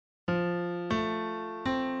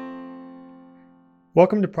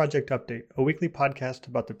Welcome to Project Update, a weekly podcast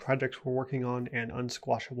about the projects we're working on and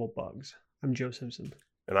unsquashable bugs. I'm Joe Simpson.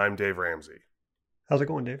 And I'm Dave Ramsey. How's it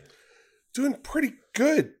going, Dave? Doing pretty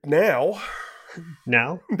good now.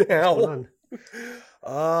 Now? Now. What's going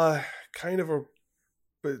on?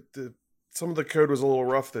 Some of the code was a little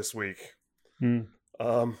rough this week.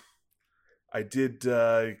 I did,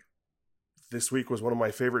 this week was one of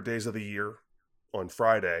my favorite days of the year. On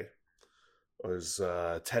Friday, it was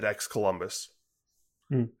TEDx Columbus.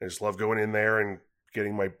 I just love going in there and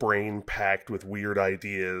getting my brain packed with weird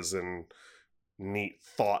ideas and neat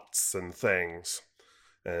thoughts and things.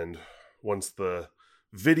 And once the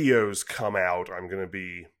videos come out, I'm going to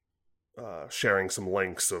be sharing some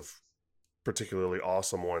links of particularly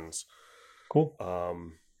awesome ones. Cool.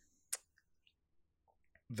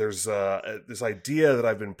 There's this idea that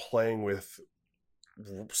I've been playing with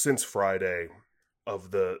since Friday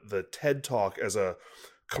of the TED Talk as a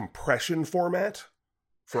compression format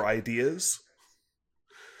for ideas.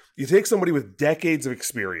 You take somebody with decades of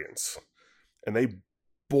experience and they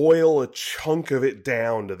boil a chunk of it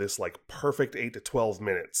down to this like perfect 8 to 12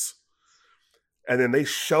 minutes. And then they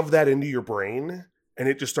shove that into your brain and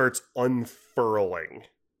it just starts unfurling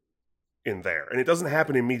in there. And it doesn't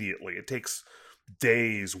happen immediately. It takes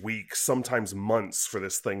days, weeks, sometimes months for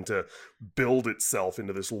this thing to build itself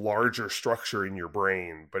into this larger structure in your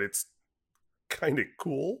brain. But it's kind of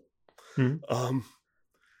cool.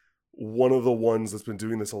 One of the ones that's been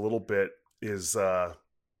doing this a little bit is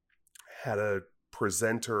had a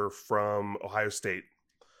presenter from Ohio State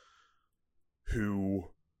who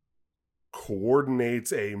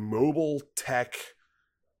coordinates a mobile tech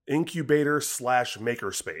incubator /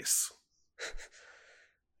 makerspace.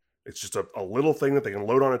 It's just a little thing that they can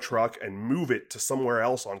load on a truck and move it to somewhere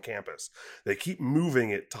else on campus. They keep moving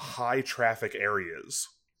it to high traffic areas.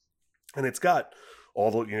 And it's got all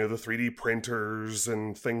the, the 3D printers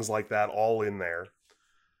and things like that all in there.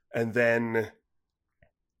 And then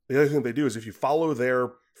the other thing they do is if you follow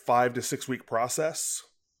their 5 to 6 week process,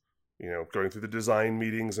 going through the design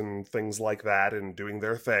meetings and things like that and doing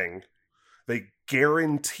their thing, they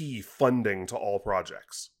guarantee funding to all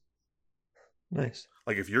projects. Nice.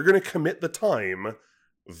 Like if you're going to commit the time,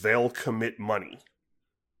 they'll commit money.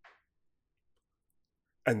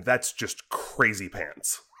 And that's just crazy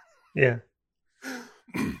pants. Yeah.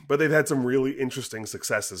 But they've had some really interesting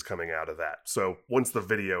successes coming out of that. So once the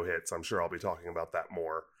video hits, I'm sure I'll be talking about that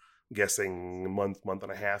more. I'm guessing a month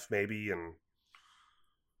and a half maybe, and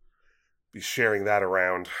be sharing that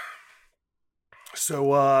around.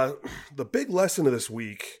 So the big lesson of this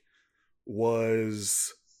week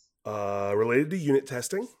was related to unit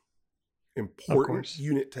testing. Important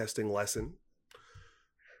unit testing lesson.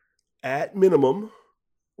 At minimum,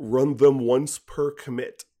 run them once per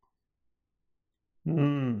commit. I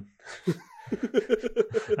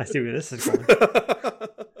see where this is going.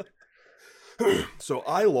 So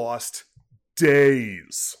I lost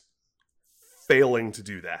days failing to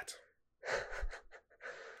do that.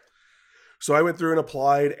 So I went through and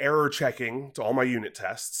applied error checking to all my unit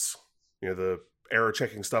tests. The error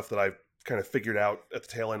checking stuff that I kind of figured out at the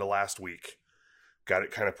tail end of last week. Got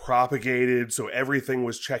it kind of propagated so everything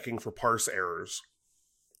was checking for parse errors.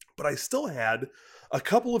 But I still had a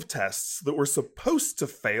couple of tests that were supposed to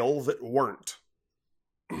fail that weren't.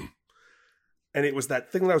 And it was that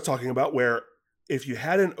thing that I was talking about where if you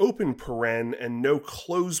had an open paren and no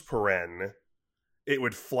close paren, it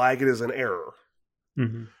would flag it as an error.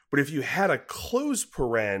 Mm-hmm. But if you had a close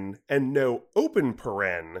paren and no open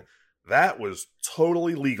paren, that was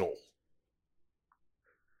totally legal.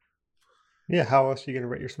 Yeah, how else are you going to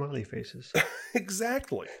write your smiley faces?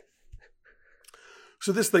 Exactly.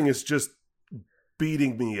 So this thing is just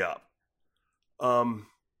beating me up.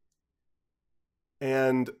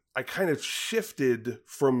 And I kind of shifted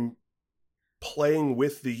from playing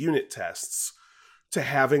with the unit tests to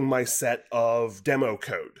having my set of demo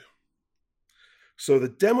code. So the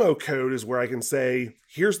demo code is where I can say,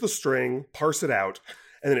 here's the string, parse it out,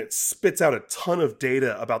 and then it spits out a ton of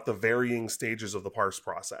data about the varying stages of the parse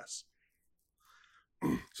process.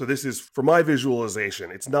 So this is, for my visualization,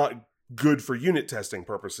 it's not good for unit testing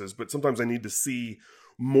purposes, but sometimes I need to see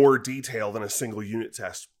more detail than a single unit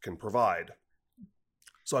test can provide.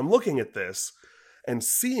 So I'm looking at this and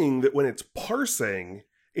seeing that when it's parsing,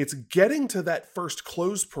 it's getting to that first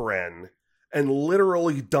close paren and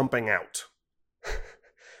literally dumping out.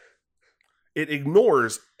 It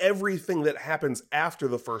ignores everything that happens after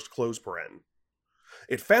the first close paren.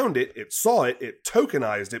 It found it, it saw it, it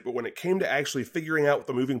tokenized it, but when it came to actually figuring out what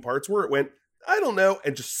the moving parts were, it went, I don't know,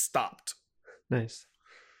 and just stopped. Nice.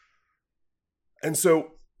 And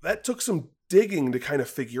so that took some digging to kind of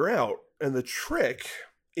figure out. And the trick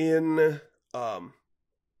in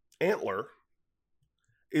Antler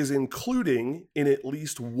is including in at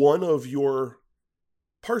least one of your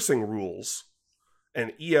parsing rules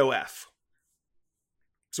an EOF.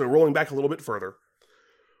 So rolling back a little bit further,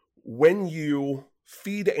 when you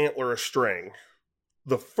feed Antler a string,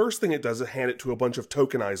 the first thing it does is hand it to a bunch of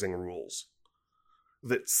tokenizing rules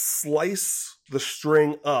that slice the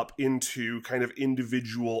string up into kind of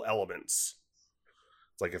individual elements.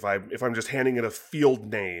 It's like if I'm just handing it a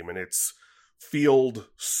field name and it's field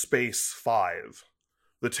space 5,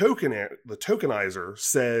 the tokenizer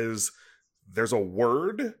says there's a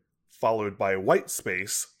word followed by a white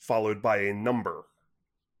space followed by a number.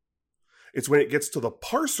 It's when it gets to the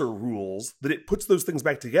parser rules that it puts those things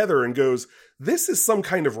back together and goes, this is some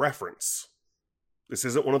kind of reference. This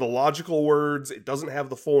isn't one of the logical words. It doesn't have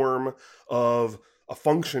the form of a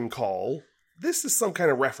function call. This is some kind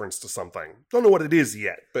of reference to something. Don't know what it is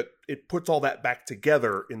yet, but it puts all that back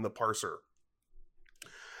together in the parser.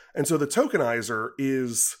 And so the tokenizer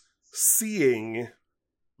is seeing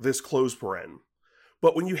this close paren.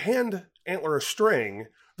 But when you hand Antler a string,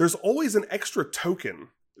 there's always an extra token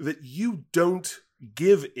that you don't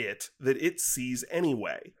give it that it sees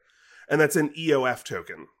anyway. And that's an EOF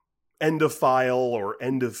token. End of file or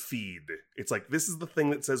end of feed. It's like, this is the thing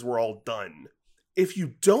that says we're all done. If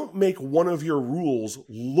you don't make one of your rules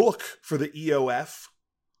look for the EOF,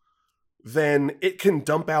 then it can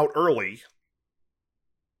dump out early.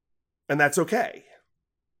 And that's okay.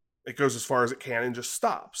 It goes as far as it can and just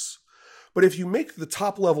stops. But if you make the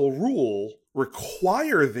top level rule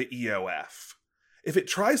require the EOF, if it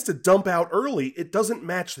tries to dump out early, it doesn't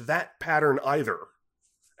match that pattern either.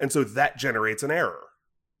 And so that generates an error.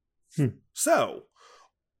 So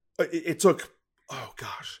it took,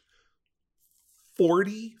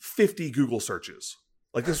 40, 50 Google searches.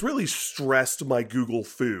 Like, this really stressed my Google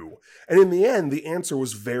foo. And in the end, the answer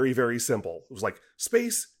was very, very simple. It was like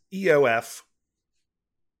space, EOF,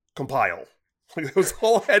 compile. Like, that was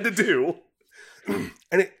all I had to do.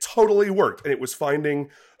 And it totally worked. And it was finding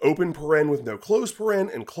open paren with no close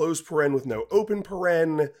paren and close paren with no open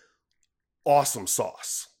paren. Awesome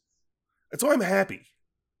sauce. And so I'm happy.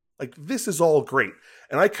 Like, this is all great.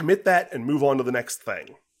 And I commit that and move on to the next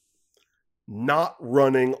thing. Not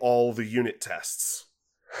running all the unit tests.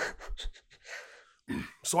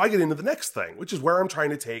 So I get into the next thing, which is where I'm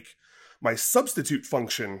trying to take my substitute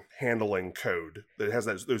function handling code that has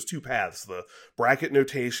those two paths, the bracket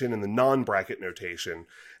notation and the non-bracket notation.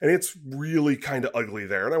 And it's really kind of ugly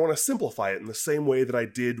there. And I want to simplify it in the same way that I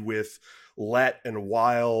did with let and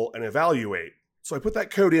while and evaluate. So I put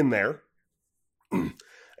that code in there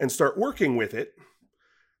and start working with it.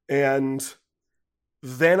 And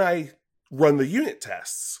then I run the unit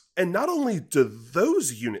tests. And not only do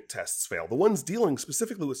those unit tests fail, the ones dealing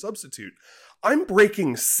specifically with substitute, I'm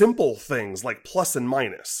breaking simple things like plus and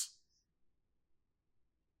minus.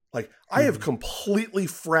 Like, I have completely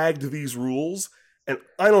fragged these rules, and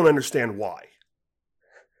I don't understand why.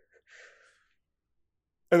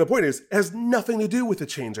 And the point is, it has nothing to do with the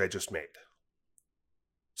change I just made.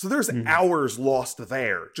 So there's hours lost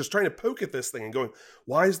there, just trying to poke at this thing and going,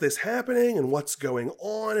 why is this happening and what's going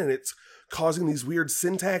on? And it's causing these weird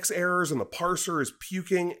syntax errors and the parser is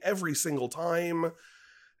puking every single time.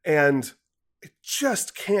 And it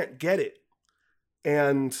just can't get it.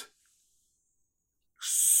 And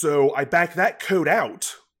so I back that code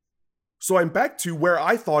out. So I'm back to where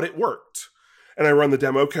I thought it worked. And I run the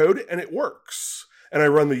demo code and it works. And I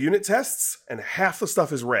run the unit tests and half the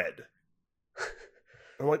stuff is red.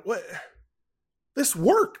 I'm like, what? This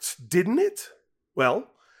worked, didn't it?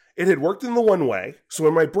 Well, it had worked in the one way. So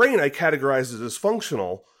in my brain, I categorized it as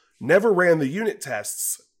functional, never ran the unit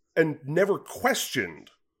tests, and never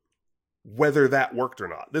questioned whether that worked or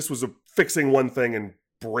not. This was fixing one thing and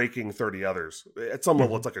breaking 30 others. At some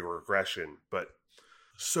level, it's like a regression. But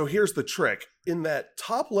so here's the trick. In that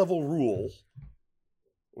top level rule,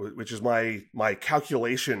 which is my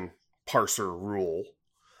calculation parser rule,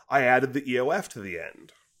 I added the EOF to the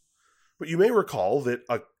end. But you may recall that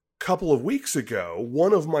a couple of weeks ago,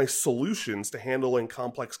 one of my solutions to handling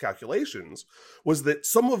complex calculations was that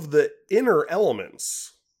some of the inner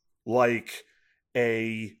elements, like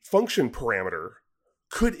a function parameter,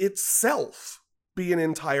 could itself be an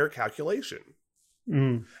entire calculation.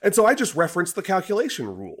 And so I just referenced the calculation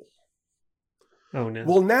rule. Oh, no.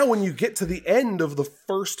 Well, now when you get to the end of the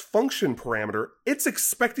first function parameter, it's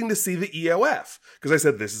expecting to see the EOF. Because I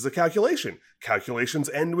said, this is a calculation. Calculations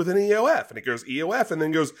end with an EOF. And it goes EOF and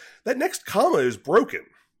then goes, that next comma is broken.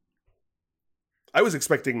 I was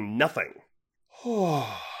expecting nothing. So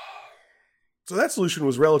that solution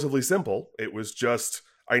was relatively simple. It was just,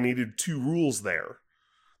 I needed two rules there.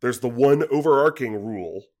 There's the one overarching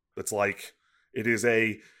rule that's like, it is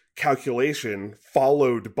a calculation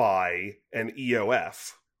followed by an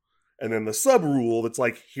EOF. And then the sub rule that's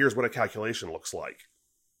like, here's what a calculation looks like.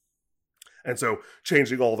 And so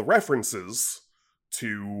changing all the references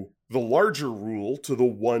to the larger rule to the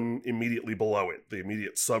one immediately below it, the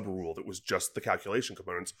immediate sub rule that was just the calculation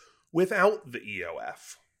components without the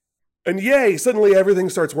EOF. And yay, suddenly everything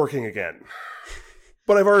starts working again.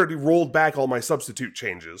 But I've already rolled back all my substitute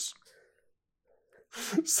changes.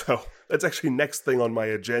 So that's actually next thing on my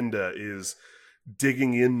agenda is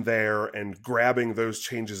digging in there and grabbing those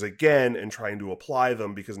changes again and trying to apply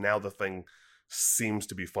them, because now the thing seems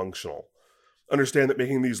to be functional. Understand that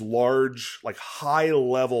making these large, like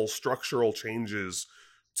high-level structural changes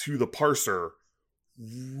to the parser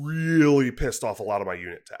really pissed off a lot of my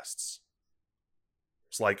unit tests.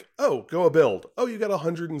 It's like, oh, go a build. Oh, you got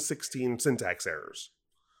 116 syntax errors.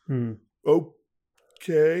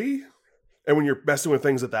 Okay. And when you're messing with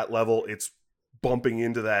things at that level, it's bumping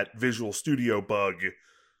into that Visual Studio bug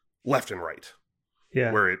left and right.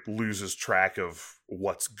 Yeah. Where it loses track of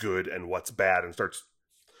what's good and what's bad and starts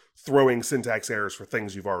throwing syntax errors for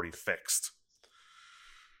things you've already fixed.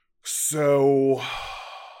 So,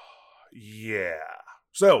 yeah.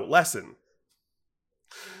 So, lesson.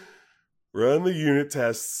 Run the unit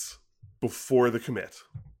tests before the commit.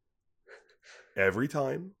 Every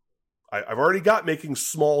time. I've already got making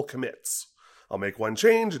small commits. I'll make one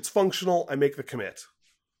change, it's functional, I make the commit.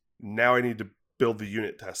 Now I need to build the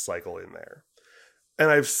unit test cycle in there. And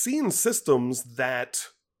I've seen systems that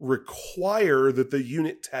require that the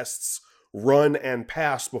unit tests run and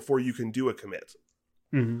pass before you can do a commit.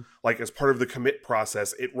 Mm-hmm. Like as part of the commit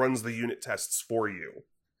process, it runs the unit tests for you.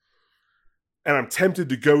 And I'm tempted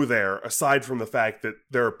to go there, aside from the fact that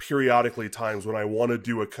there are periodically times when I want to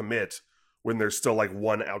do a commit when there's still like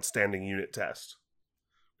one outstanding unit test.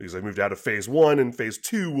 Because I moved out of phase 1 and phase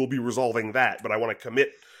 2 will be resolving that, but I want to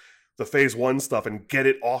commit the phase 1 stuff and get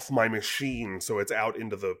it off my machine so it's out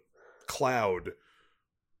into the cloud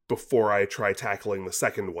before I try tackling the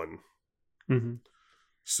second one. Mm-hmm.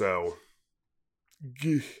 So,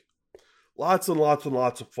 lots and lots and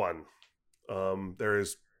lots of fun.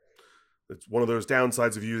 It's one of those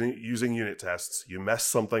downsides of using unit tests. You mess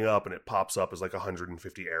something up and it pops up as like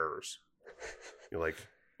 150 errors. You're like,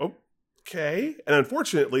 okay. And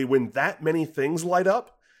unfortunately, when that many things light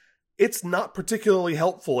up, it's not particularly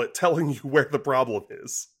helpful at telling you where the problem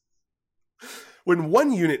is. When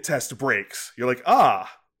one unit test breaks, you're like,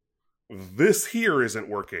 this here isn't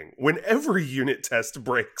working. When every unit test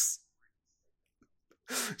breaks,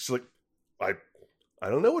 she's like, I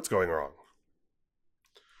don't know what's going wrong.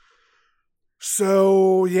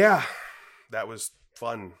 So, yeah, that was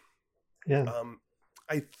fun. Yeah.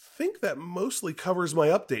 I think that mostly covers my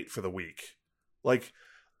update for the week. Like,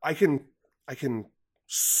 I can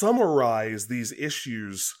summarize these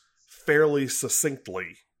issues fairly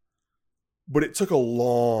succinctly, but it took a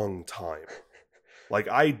long time. Like,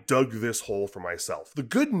 I dug this hole for myself. The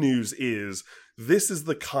good news is this is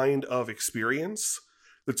the kind of experience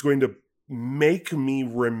that's going to make me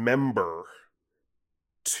remember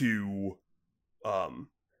to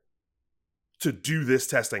do this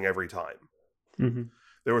testing every time. Mm-hmm.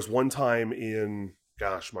 There was one time in,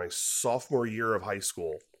 my sophomore year of high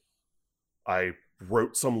school, I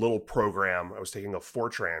wrote some little program. I was taking a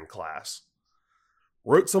Fortran class.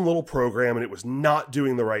 Wrote some little program and it was not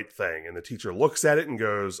doing the right thing. And the teacher looks at it and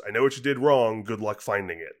goes, I know what you did wrong. Good luck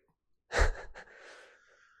finding it.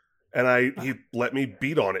 And he let me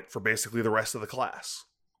beat on it for basically the rest of the class.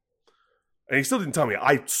 And he still didn't tell me.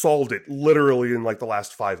 I solved it literally in like the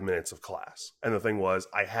last 5 minutes of class. And the thing was,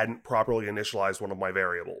 I hadn't properly initialized one of my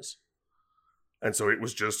variables. And so it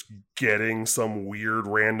was just getting some weird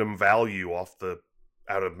random value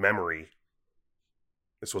out of memory.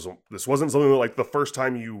 This wasn't something that like the first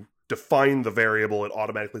time you define the variable, it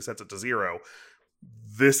automatically sets it to 0.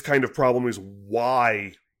 This kind of problem is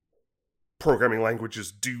why programming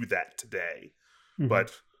languages do that today. Mm-hmm.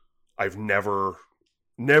 But I've never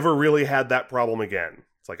really had that problem again.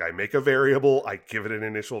 It's like I make a variable, I give it an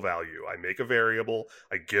initial value. I make a variable,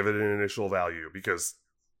 I give it an initial value because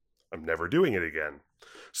I'm never doing it again.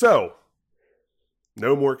 So,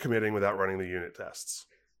 no more committing without running the unit tests.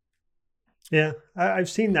 Yeah, I've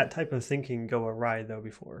seen that type of thinking go awry, though,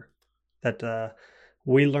 before. That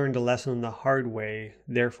we learned a lesson the hard way,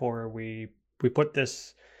 therefore we put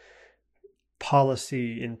this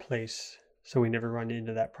policy in place so we never run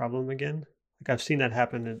into that problem again. Like I've seen that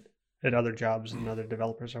happen at other jobs and other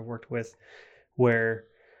developers I've worked with, where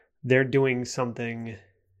they're doing something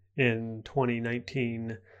in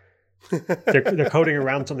 2019 They're coding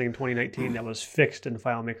around something in 2019 that was fixed in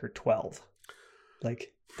FileMaker 12.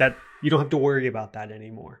 Like that, you don't have to worry about that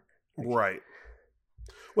anymore. Like, Right.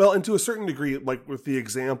 Well, and to a certain degree, like with the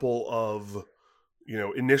example of,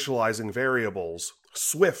 initializing variables,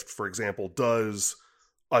 Swift, for example, does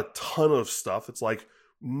a ton of stuff. It's like,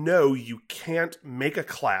 no, you can't make a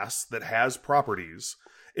class that has properties,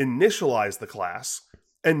 initialize the class,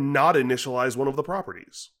 and not initialize one of the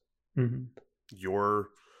properties. mm-hmm. Your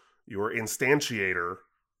instantiator,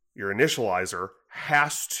 your initializer,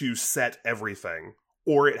 has to set everything,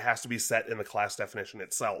 or it has to be set in the class definition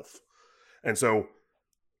itself. And so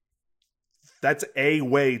that's a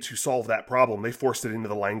way to solve that problem. They forced it into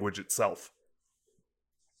the language itself.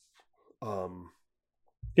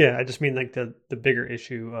 Yeah, I just mean like the bigger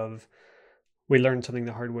issue of we learned something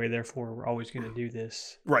the hard way, therefore we're always going to do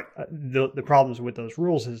this. Right. The problems with those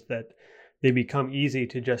rules is that they become easy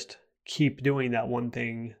to just keep doing that one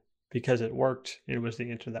thing because it worked and it was the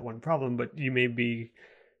answer to that one problem, but you may be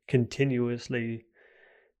continuously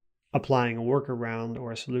applying a workaround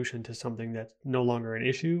or a solution to something that's no longer an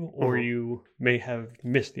issue, or you may have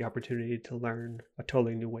missed the opportunity to learn a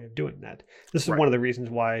totally new way of doing that. This is one of the reasons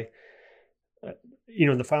why,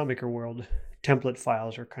 in the FileMaker world, template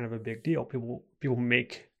files are kind of a big deal. People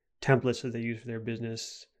make templates that they use for their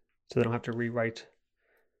business so they don't have to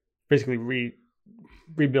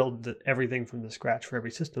rebuild everything from the scratch for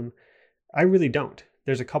every system. I really don't.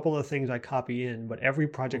 There's a couple of things I copy in, but every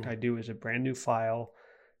project I do is a brand new file.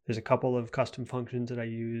 There's a couple of custom functions that I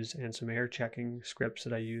use and some error checking scripts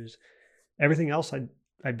that I use. Everything else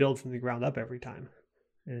I build from the ground up every time.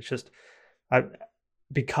 And it's just,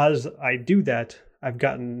 because I do that, I've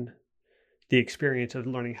gotten the experience of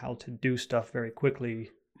learning how to do stuff very quickly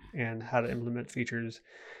and how to implement features.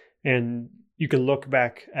 And you can look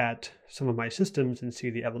back at some of my systems and see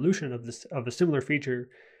the evolution of a similar feature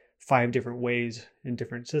 5 different ways in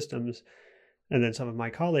different systems. And then some of my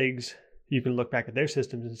colleagues, you can look back at their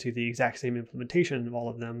systems and see the exact same implementation of all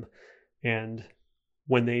of them. And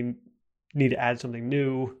when they need to add something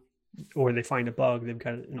new or they find a bug, they've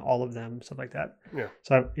got it in all of them, stuff like that. Yeah.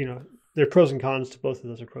 So, there are pros and cons to both of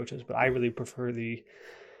those approaches, but I really prefer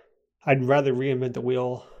I'd rather reinvent the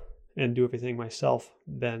wheel and do everything myself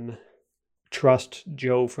than trust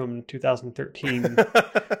Joe from 2013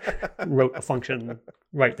 wrote a function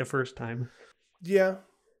right the first time. Yeah.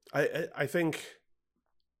 I think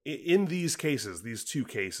in these cases, these 2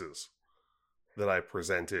 cases that I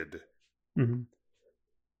presented,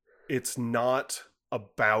 it's not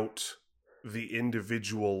about the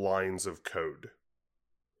individual lines of code.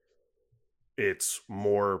 It's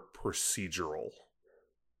more procedural.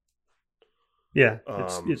 Yeah,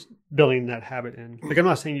 it's building that habit in. Like, I'm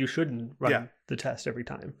not saying you shouldn't run the test every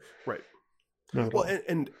time. Right. Well,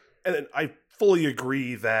 and I fully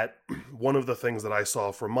agree that one of the things that I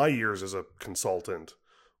saw from my years as a consultant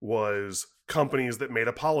was companies that made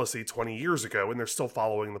a policy 20 years ago and they're still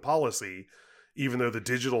following the policy, even though the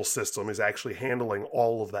digital system is actually handling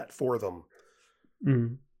all of that for them.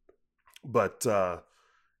 But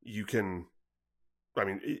you can...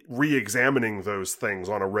 re-examining those things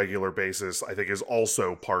on a regular basis, I think, is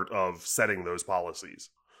also part of setting those policies.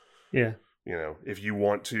 Yeah. If you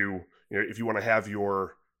want to, have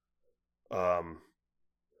your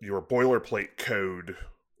boilerplate code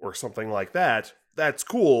or something like that, that's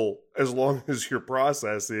cool, as long as your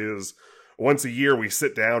process is once a year we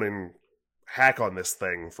sit down and hack on this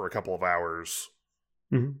thing for a couple of hours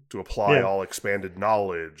to apply all expanded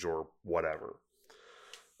knowledge or whatever.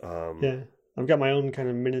 Yeah. I've got my own kind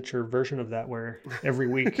of miniature version of that where every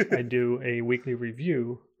week I do a weekly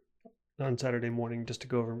review on Saturday morning just to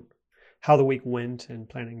go over how the week went and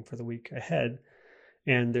planning for the week ahead.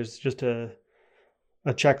 And there's just a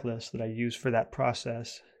checklist that I use for that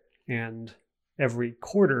process. And every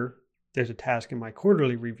quarter, there's a task in my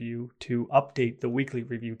quarterly review to update the weekly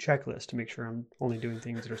review checklist to make sure I'm only doing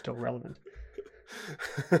things that are still relevant.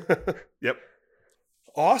 Yep.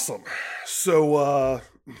 Awesome. So,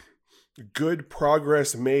 good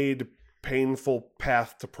progress made, painful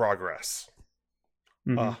path to progress.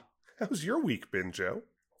 How's your week been, Joe?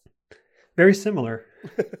 Very similar.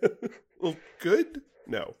 Well, good?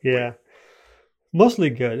 No. Yeah. Mostly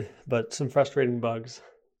good, but some frustrating bugs.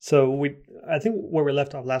 So I think where we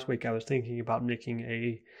left off last week, I was thinking about making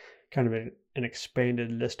a kind of an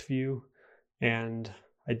expanded list view. And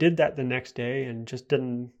I did that the next day and just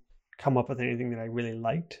didn't come up with anything that I really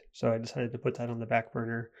liked. So I decided to put that on the back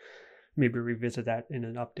burner. Maybe revisit that in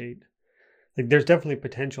an update. Like, there's definitely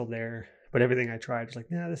potential there, but everything I tried was like,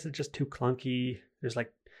 this is just too clunky. There's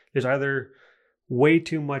either way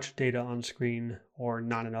too much data on screen or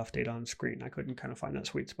not enough data on screen. I couldn't kind of find that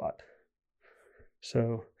sweet spot.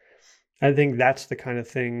 So I think that's the kind of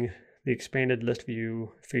thing, the expanded list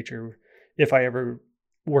view feature, if I ever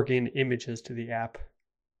work in images to the app,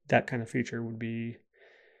 that kind of feature would be,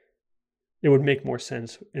 it would make more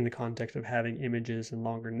sense in the context of having images and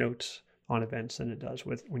longer notes on events than it does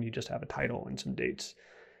with when you just have a title and some dates.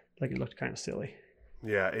 Like, it looked kind of silly.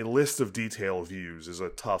 Yeah, a list of detail views is a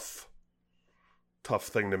tough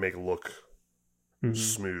thing to make look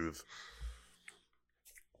smooth.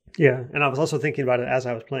 Yeah, and I was also thinking about it as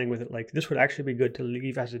I was playing with it, like, this would actually be good to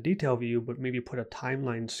leave as a detail view, but maybe put a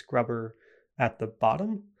timeline scrubber at the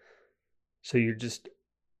bottom. So you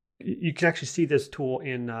can actually see this tool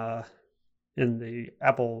in the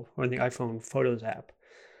Apple or in the iPhone Photos app.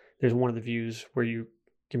 There's one of the views where you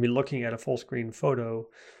can be looking at a full screen photo,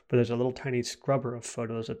 but there's a little tiny scrubber of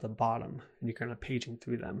photos at the bottom, and you're kind of paging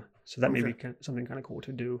through them. So that may be something kind of cool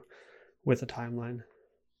to do with a timeline.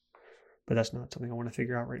 But that's not something I want to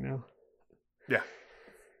figure out right now. Yeah.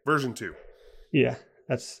 Version 2. Yeah,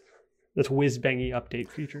 that's whiz-bangy update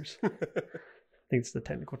features. I think it's the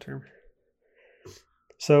technical term.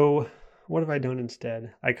 So what have I done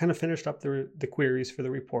instead? I kind of finished up the queries for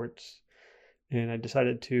the reports, and I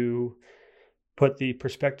decided to put the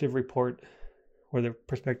perspective report or the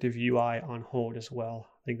perspective UI on hold as well.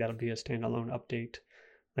 I think that'll be a standalone update,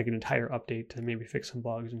 like an entire update to maybe fix some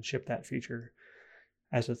bugs and ship that feature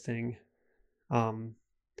as a thing. And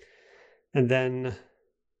then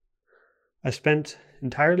I spent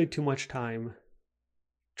entirely too much time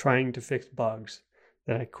trying to fix bugs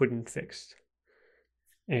that I couldn't fix.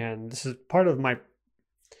 And this is part of my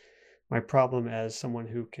problem as someone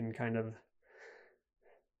who can kind of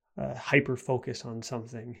hyper focus on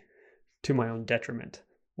something to my own detriment,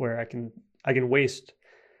 where I can I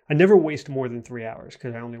never waste more than 3 hours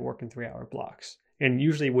because I only work in 3-hour blocks. And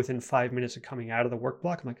usually within 5 minutes of coming out of the work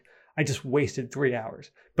block, I'm like, I just wasted 3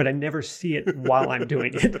 hours, but I never see it while I'm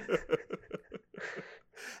doing it.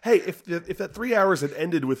 Hey, if that 3 hours had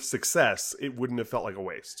ended with success, it wouldn't have felt like a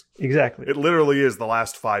waste. Exactly. It literally is the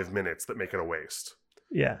last 5 minutes that make it a waste.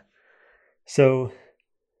 Yeah. So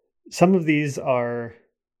some of these are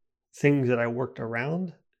things that I worked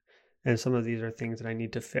around, and some of these are things that I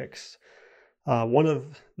need to fix. One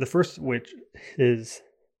of the first, which is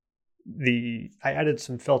I added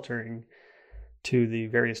some filtering to the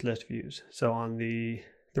various list views. So on the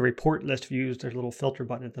report list views, there's a little filter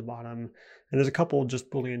button at the bottom, and there's a couple just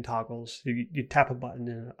Boolean toggles. You tap a button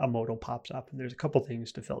and a modal pops up, and there's a couple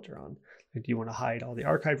things to filter on. Like, do you want to hide all the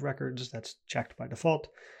archive records? That's checked by default.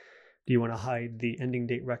 Do you want to hide the ending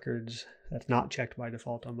date records? That's not checked by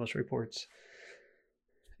default on most reports.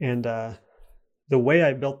 And the way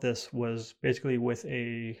I built this was basically with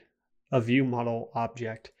a view model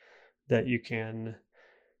object that you can,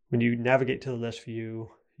 when you navigate to the list view,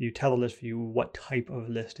 you tell the list view what type of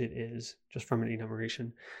list it is, just from an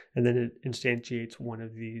enumeration, and then it instantiates one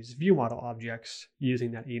of these view model objects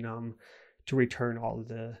using that enum to return all of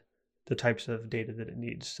the types of data that it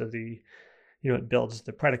needs. So it builds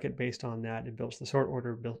the predicate based on that, it builds the sort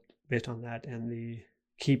order built based on that, and the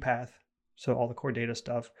key path, so all the core data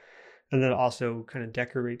stuff, and then it also kind of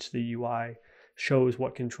decorates the UI, shows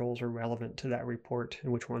what controls are relevant to that report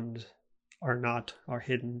and which ones are not, are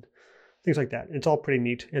hidden, things like that. It's all pretty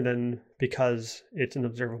neat. And then because it's an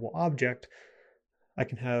observable object, I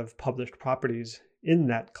can have published properties in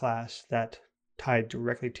that class that tie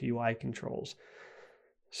directly to UI controls.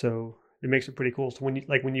 So it makes it pretty cool. So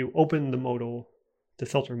when you open the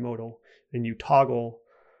filter modal, and you toggle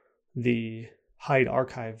the hide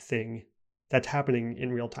archive thing, that's happening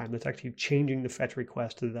in real time. That's actually changing the fetch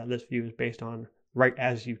request to that list view is based on right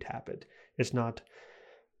as you tap it. It's not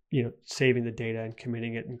saving the data and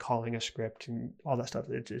committing it and calling a script and all that stuff.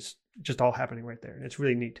 It's just all happening right there. And it's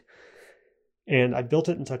really neat. And I built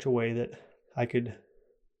it in such a way that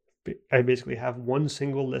I basically have one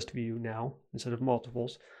single list view now instead of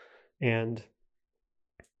multiples. And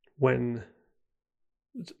when,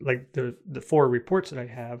 like, the 4 reports that I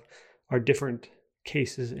have are different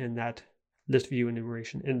cases in that list view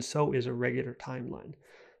enumeration, and so is a regular timeline.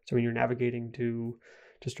 So when you're navigating to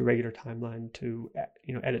just a regular timeline to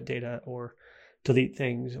edit data or delete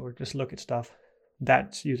things or just look at stuff,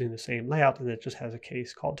 that's using the same layout, and it just has a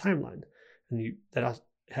case called timeline, and that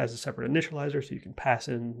has a separate initializer, so you can pass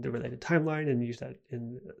in the related timeline and use that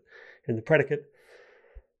in the predicate.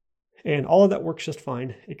 And all of that works just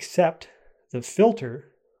fine, except the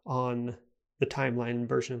filter on the timeline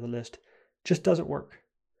version of the list just doesn't work.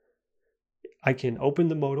 I can open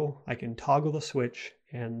the modal, I can toggle the switch,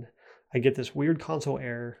 and I get this weird console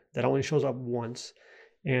error that only shows up once,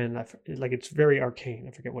 And like it's very arcane.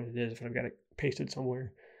 I forget what it is, but I've got it pasted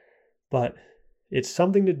somewhere. But it's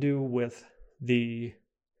something to do with the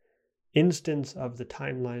instance of the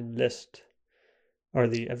timeline list or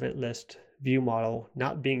the event list view model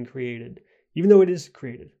not being created, even though it is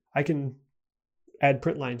created. I can add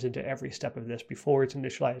print lines into every step of this before it's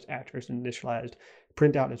initialized, after it's initialized,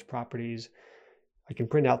 print out its properties. I can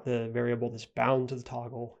print out the variable that's bound to the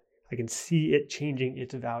toggle. I can see it changing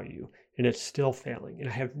its value, and it's still failing, and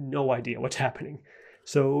I have no idea what's happening.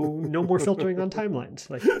 So no more filtering on timelines.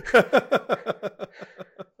 Like,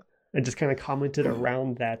 I just kind of commented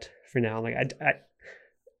around that for now. Like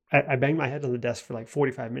I banged my head on the desk for like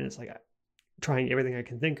 45 minutes, like trying everything I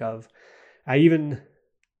can think of. I even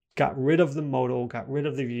got rid of the modal, got rid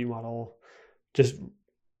of the view model, just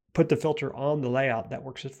put the filter on the layout. That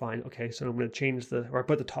works just fine. Okay, so I'm going to change I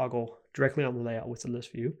put the toggle directly on the layout with the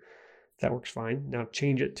list view. That works fine. Now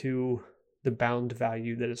change it to the bound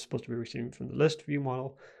value that it's supposed to be receiving from the list view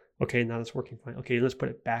model. Okay, now that's working fine. Okay, let's put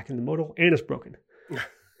it back in the modal, and it's broken.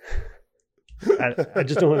 I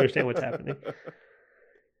just don't understand what's happening.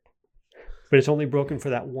 But it's only broken for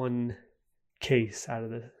that one case out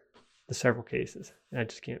of the several cases. And I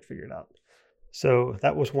just can't figure it out. So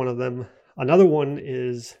that was one of them. Another one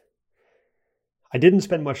is, I didn't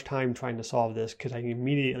spend much time trying to solve this because I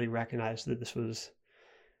immediately recognized that this was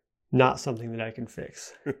not something that I can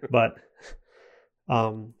fix. But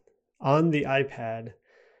on the iPad,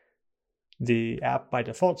 the app by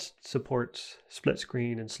default supports split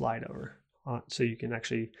screen and slide over. So you can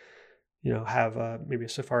actually, have maybe a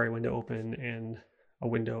Safari window open and a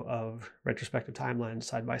window of retrospective timelines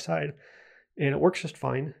side by side. And it works just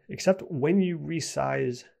fine, except when you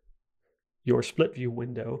resize your split view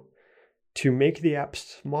window to make the app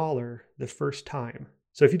smaller the first time.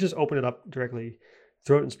 So if you just open it up directly,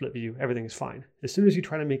 throw it in split view, everything is fine. As soon as you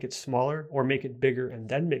try to make it smaller or make it bigger and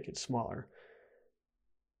then make it smaller,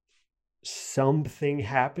 something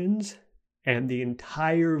happens and the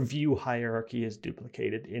entire view hierarchy is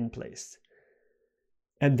duplicated in place.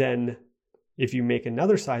 And then if you make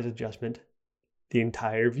another size adjustment, the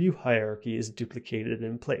entire view hierarchy is duplicated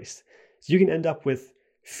in place. So you can end up with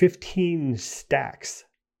 15 stacks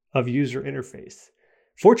of user interface.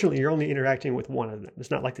 Fortunately, you're only interacting with one of them.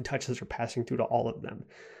 It's not like the touches are passing through to all of them.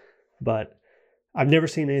 But I've never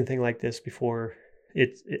seen anything like this before.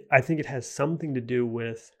 I think it has something to do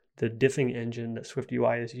with the diffing engine that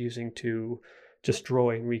SwiftUI is using to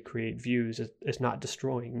destroy and recreate views. It's not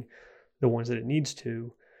destroying the ones that it needs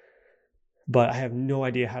to. But I have no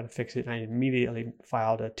idea how to fix it. And I immediately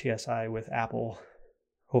filed a TSI with Apple,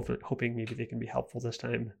 hoping maybe they can be helpful this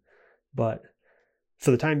time. But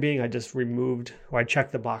for the time being, I just I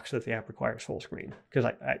checked the box that the app requires full screen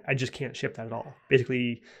because I just can't ship that at all.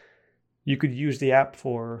 Basically, you could use the app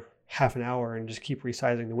for half an hour and just keep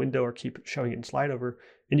resizing the window or keep showing it in slide over,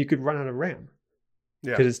 and you could run out of RAM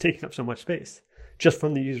because it's taking up so much space just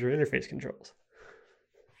from the user interface controls.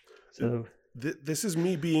 So this is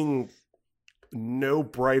me being no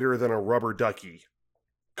brighter than a rubber ducky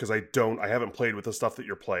because I haven't played with the stuff that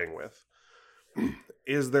you're playing with.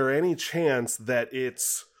 Is there any chance that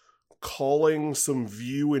it's calling some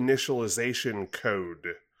view initialization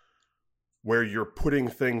code where you're putting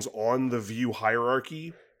things on the view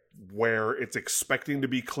hierarchy where it's expecting to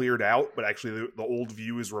be cleared out, but actually the old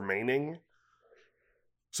view is remaining?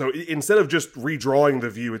 So instead of just redrawing the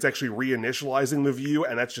view, it's actually reinitializing the view,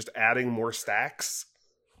 and that's just adding more stacks?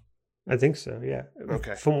 I think so, yeah.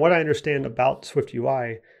 Okay. From what I understand about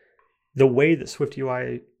SwiftUI, the way that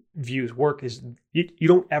SwiftUI views work is you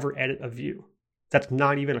don't ever edit a view. That's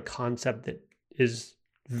not even a concept that is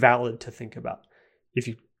valid to think about. If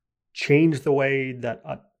you change the way that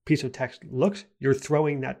a piece of text looks, you're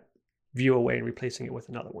throwing that view away and replacing it with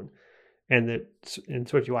another one. And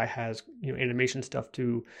SwiftUI has animation stuff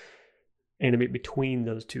to animate between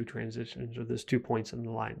those two transitions or those 2 points in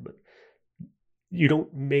the line, but you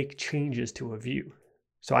don't make changes to a view.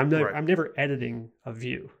 So I'm never editing a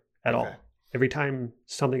view at all. Every time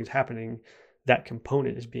something's happening, that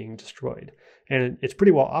component is being destroyed. And it's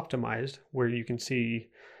pretty well optimized where you can see,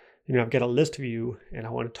 I've got a list view and I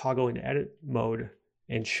want to toggle into edit mode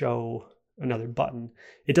and show another button.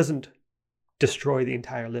 It doesn't destroy the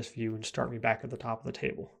entire list view and start me back at the top of the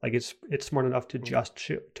table. Like it's smart enough to just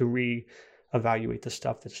to re-evaluate the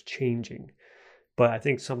stuff that's changing. But I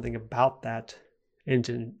think something about that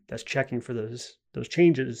engine that's checking for those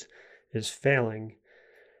changes is failing.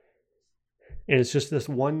 And it's just this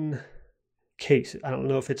one case. I don't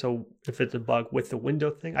know if it's a bug with the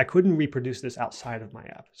window thing. I couldn't reproduce this outside of my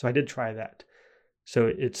app. So I did try that. So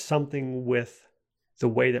it's something with the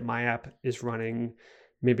way that my app is running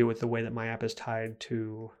maybe with the way that my app is tied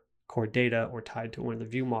to core data or tied to one of the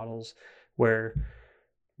view models, where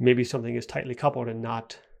maybe something is tightly coupled and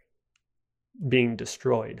not being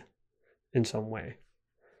destroyed in some way.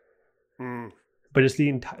 But it's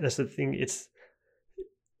that's the thing. It's,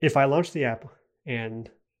 if I launch the app and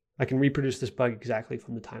I can reproduce this bug exactly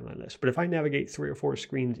from the timeline list, but if I navigate 3 or 4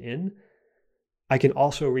 screens in, I can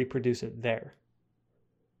also reproduce it there.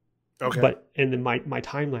 Okay. And then my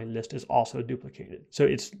timeline list is also duplicated. So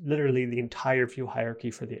it's literally the entire view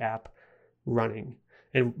hierarchy for the app running.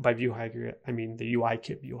 And by view hierarchy, I mean the UI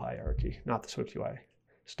kit view hierarchy, not the Swift UI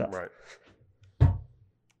stuff. Right.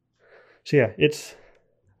 So yeah,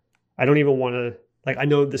 I don't even want to, like, I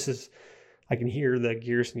know this is, I can hear the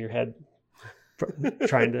gears in your head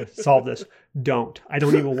trying to solve this. I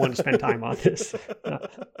don't even want to spend time on this.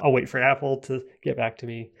 I'll wait for Apple to get back to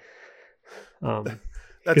me.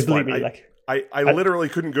 That's fine. Me, I literally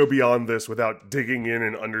couldn't go beyond this without digging in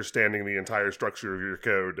and understanding the entire structure of your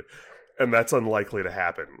code, and that's unlikely to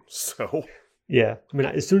happen. So yeah, I mean,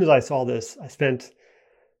 as soon as I saw this, I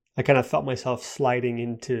kind of felt myself sliding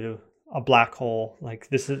into a black hole. Like,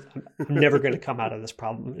 I'm never going to come out of this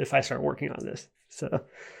problem if I start working on this. So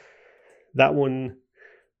that one,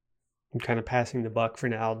 I'm kind of passing the buck for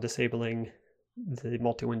now, disabling the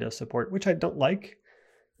multi-window support, which I don't like.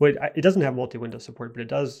 It doesn't have multi-window support, but it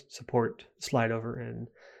does support slide over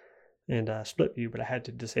and split view, but I had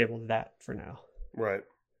to disable that for now. Right.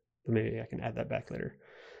 But maybe I can add that back later.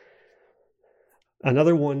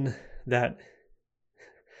 Another one that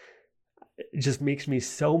just makes me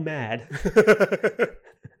so mad.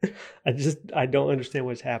 I don't understand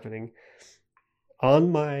what's happening.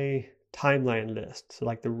 On my timeline list, so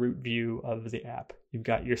like the root view of the app, you've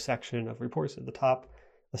got your section of reports at the top,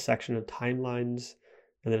 a section of timelines,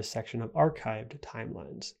 and then a section of archived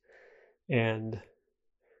timelines. And,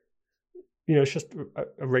 it's just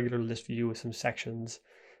a regular list view with some sections.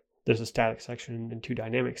 There's a static section and 2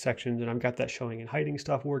 dynamic sections, and I've got that showing and hiding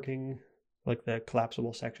stuff working, like the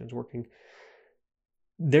collapsible sections working.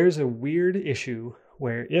 There's a weird issue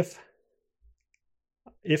where if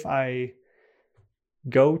I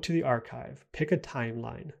go to the archive, pick a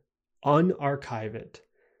timeline, unarchive it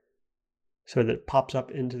so that it pops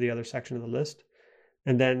up into the other section of the list,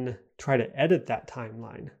 and then try to edit that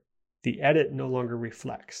timeline, the edit no longer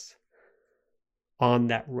reflects on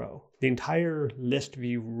that row. The entire list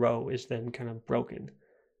view row is then kind of broken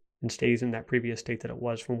and stays in that previous state that it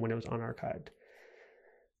was from when it was unarchived.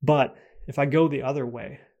 But if I go the other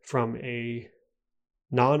way, from a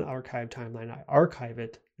non-archived timeline, I archive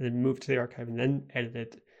it and then move to the archive and then edit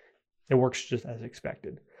it, it works just as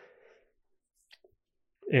expected.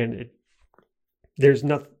 And there's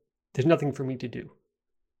nothing for me to do.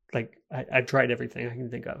 Like, I've tried everything I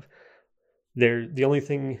can think of. The only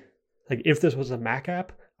thing, like, if this was a Mac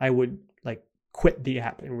app, I would like quit the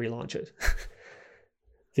app and relaunch it.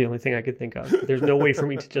 The only thing I could think of. There's no way for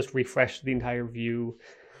me to just refresh the entire view.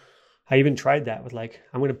 I even tried that with, like,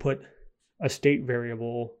 I'm going to put a state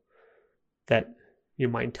variable that,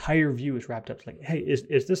 my entire view is wrapped up. It's like, hey,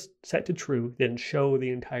 is this set to true? Then show the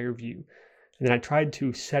entire view. And then I tried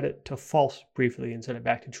to set it to false briefly and set it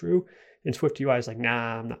back to true. And Swift UI is like,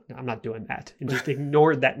 nah, I'm not doing that. And just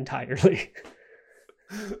ignored that entirely.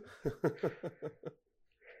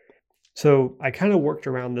 So I kind of worked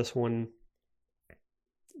around this one.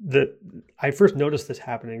 I first noticed this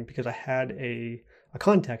happening because I had a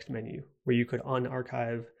context menu where you could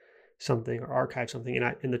unarchive something or archive something,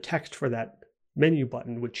 and the text for that menu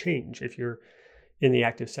button would change. If you're in the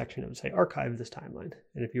active section, it would say archive this timeline,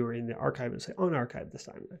 and if you were in the archive, it would say unarchive this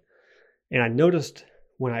timeline. And I noticed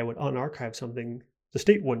when I would unarchive something, the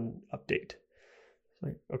state wouldn't update.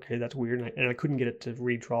 Like, okay, that's weird, and I couldn't get it to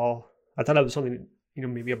redraw. I thought it was something,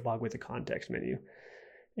 maybe a bug with the context menu,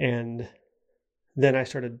 and then I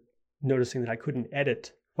started noticing that I couldn't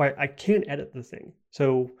edit. Well, I can't edit the thing.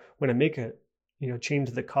 So when I make it, change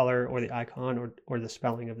the color or the icon or the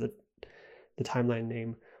spelling of the timeline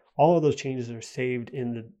name, all of those changes are saved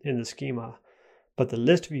in the schema. But the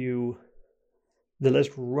list view, the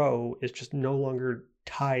list row is just no longer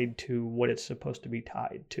tied to what it's supposed to be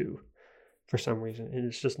tied to for some reason. And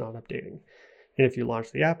it's just not updating. And if you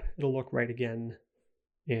launch the app, it'll look right again.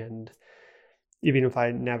 And even if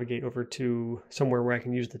I navigate over to somewhere where I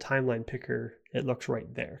can use the timeline picker, it looks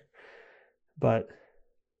right there. But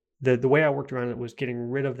the way I worked around it was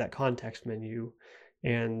getting rid of that context menu.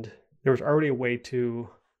 And there was already a way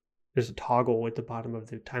there's a toggle at the bottom of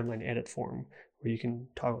the timeline edit form where you can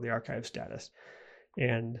toggle the archive status.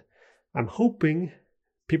 And I'm hoping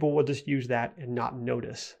people will just use that and not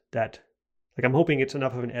notice that. Like, I'm hoping it's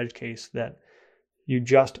enough of an edge case that you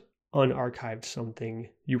just unarchived something,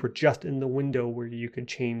 you were just in the window where you could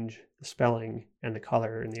change the spelling and the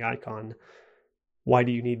color and the icon. Why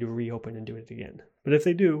do you need to reopen and do it again? But if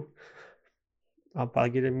they do, I'll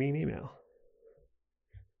probably get a mean email.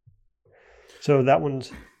 So that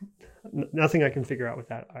one's nothing I can figure out with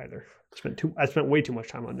that either. I spent way too much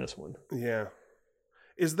time on this one. Yeah.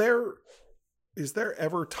 Is there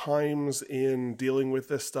ever times in dealing with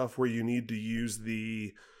this stuff where you need to use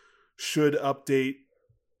the should update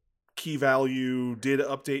key value, did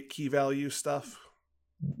update key value stuff?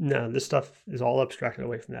 No, this stuff is all abstracted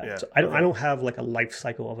away from that. Yeah. So I don't have like a life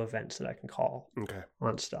cycle of events that I can call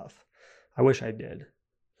on stuff. I wish I did,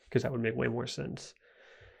 because that would make way more sense.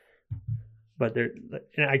 But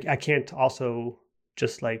I can't also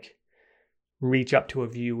just like reach up to a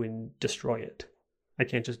view and destroy it. I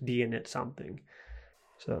can't just d'init something.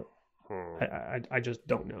 So I just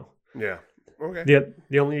don't know. Yeah. Okay.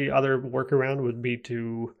 The only other workaround would be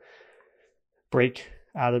to break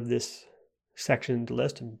out of this sectioned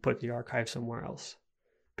list and put the archive somewhere else.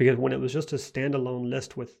 Because when it was just a standalone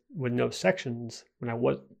list with no sections, when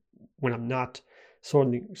I'm not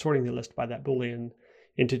sorting the list by that Boolean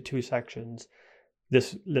into two sections,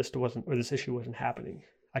 this issue wasn't happening.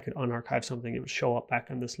 I could unarchive something, it would show up back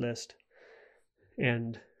on this list,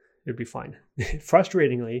 and it'd be fine.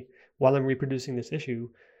 Frustratingly, while I'm reproducing this issue,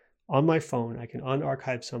 on my phone, I can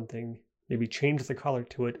unarchive something, maybe change the color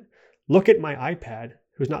to it, look at my iPad,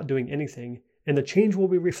 who's not doing anything, and the change will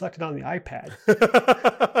be reflected on the iPad.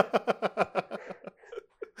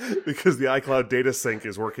 Because the iCloud data sync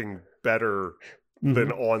is working better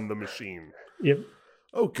than on the machine. Yep.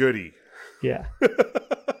 Oh, goody. Yeah.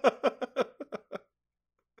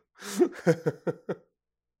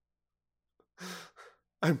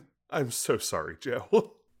 I'm so sorry,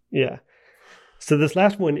 Joe. Yeah. So this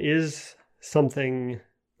last one is something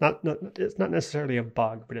it's not necessarily a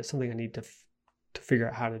bug, but it's something I need to figure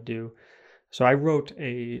out how to do. So I wrote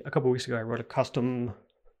a couple of weeks ago. I wrote a custom.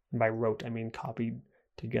 And by wrote, I mean copied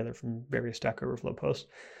together from various Stack Overflow posts.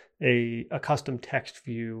 A custom text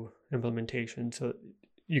view implementation. So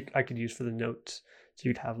I could use for the notes. So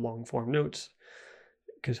you'd have long form notes,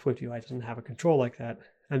 because SwiftUI doesn't have a control like that.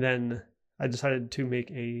 And then I decided to make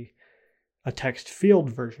a text field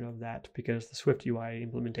version of that, because the SwiftUI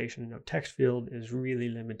implementation of text field is really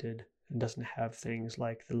limited and doesn't have things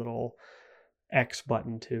like the little X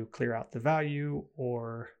button to clear out the value,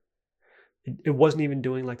 or it wasn't even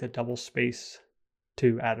doing like the double space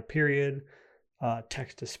to add a period.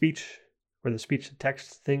 Text to speech, where the speech to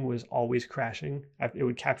text thing was always crashing. It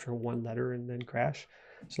would capture one letter and then crash.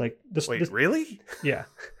 It's like this. Wait, really? Yeah,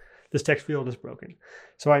 this text field is broken.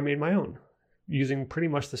 So I made my own using pretty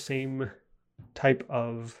much the same type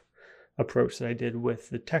of approach that I did with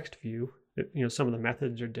the text view. Some of the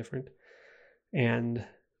methods are different, and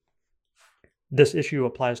this issue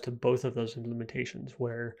applies to both of those implementations,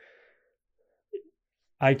 where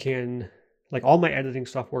I can, like, all my editing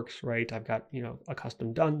stuff works right. I've got, a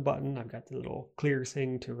custom done button. I've got the little clear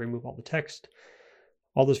thing to remove all the text,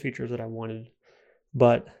 all those features that I wanted.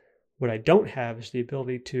 But what I don't have is the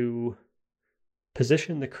ability to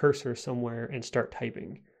position the cursor somewhere and start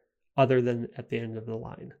typing, other than at the end of the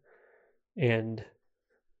line. And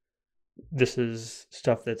this is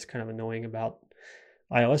stuff that's kind of annoying about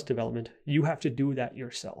iOS development. You have to do that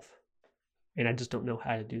yourself, and I just don't know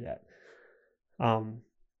how to do that.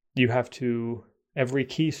 You have to, every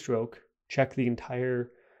keystroke, check the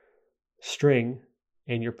entire string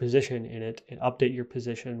and your position in it, and update your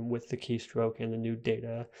position with the keystroke and the new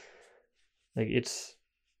data. Like, it's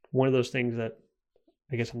one of those things that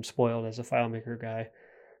I guess I'm spoiled as a FileMaker guy.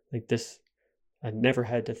 Like this, I never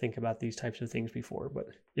had to think about these types of things before. But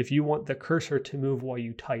if you want the cursor to move while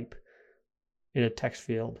you type in a text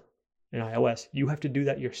field in iOS, you have to do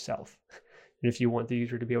that yourself. And if you want the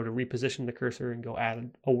user to be able to reposition the cursor and go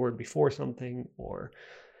add a word before something, or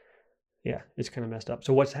it's kind of messed up.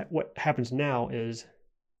 So what happens now is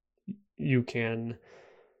you can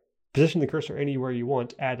position the cursor anywhere you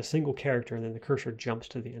want, add a single character, and then the cursor jumps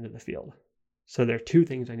to the end of the field. So there are two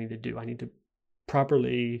things I need to do. I need to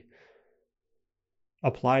properly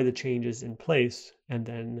apply the changes in place, and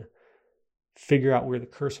then figure out where the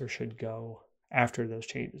cursor should go after those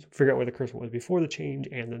changes. Figure out where the cursor was before the change,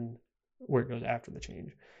 and then where it goes after the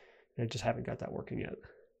change. And I just haven't got that working yet.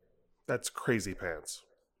 That's crazy pants.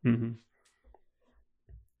 Mm-hmm.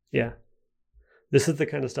 Yeah. This is the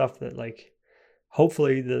kind of stuff that, like,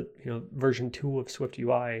 hopefully the version 2 of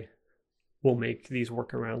SwiftUI will make these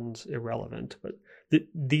workarounds irrelevant. But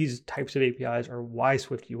these types of APIs are why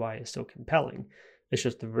SwiftUI is so compelling. It's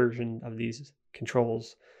just the version of these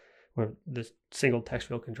controls or the single text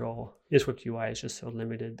field control in Swift UI is just so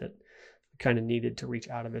limited that I kind of needed to reach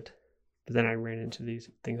out of it. But then I ran into these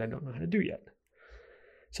things I don't know how to do yet.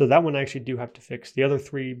 So that one I actually do have to fix. The other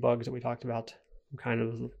 3 bugs that we talked about, I'm kind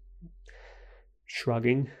of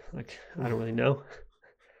shrugging, like I don't really know.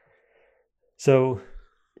 So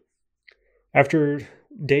after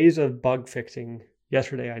days of bug fixing,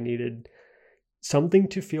 yesterday I needed something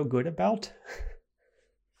to feel good about,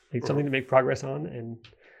 like something to make progress on and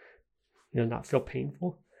not feel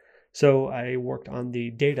painful. So I worked on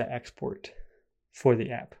the data export for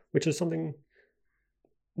the app, which is something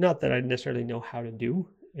not that I necessarily know how to do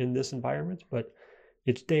in this environment, but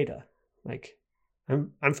it's data. Like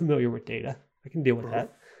I'm familiar with data. I can deal with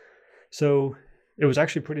that. So it was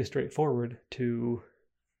actually pretty straightforward to,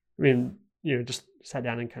 just sat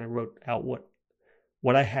down and kind of wrote out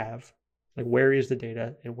what I have, like where is the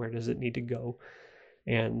data and where does it need to go.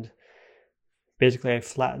 And basically I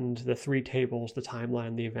flattened the 3 tables, the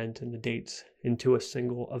timeline, the event, and the dates into a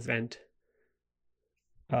single event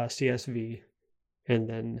CSV, and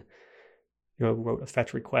then wrote a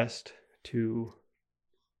fetch request to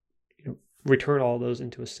return all those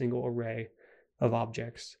into a single array of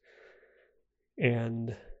objects,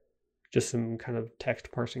 and just some kind of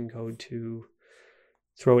text parsing code to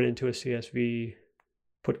throw it into a CSV,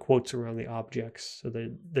 put quotes around the objects so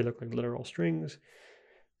that they look like literal strings.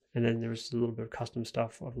 And then there's a little bit of custom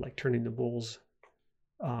stuff of like turning the bools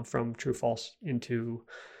from true false into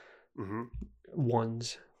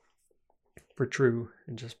ones for true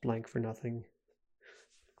and just blank for nothing.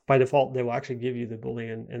 By default, they will actually give you the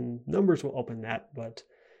Boolean, and numbers will open that, but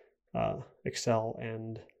Excel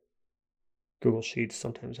and Google Sheets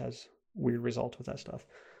sometimes has weird results with that stuff.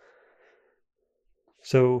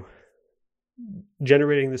 So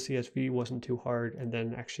generating the CSV wasn't too hard, and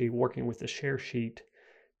then actually working with the share sheet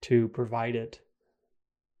to provide it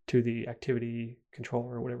to the activity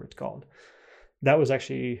controller or whatever it's called. That was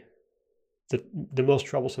actually the most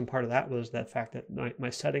troublesome part of that, was that fact that my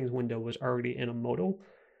settings window was already in a modal.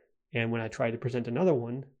 And when I tried to present another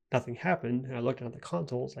one, nothing happened. And I looked at the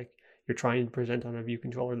console, it's like, you're trying to present on a view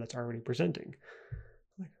controller that's already presenting.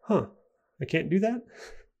 I'm like, I can't do that?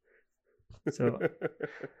 So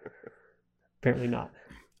apparently not.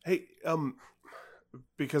 Hey,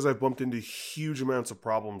 because I've bumped into huge amounts of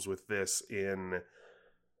problems with this in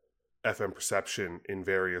FM Perception in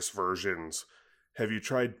various versions, have you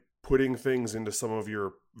tried putting things into some of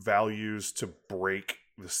your values to break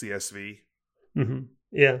the CSV? Mm-hmm.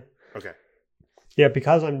 Yeah. Okay. Yeah,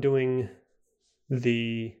 because I'm doing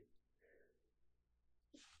the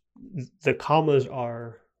commas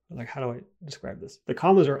are, like, how do I describe this? The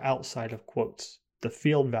commas are outside of quotes. The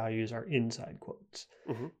field values are inside quotes.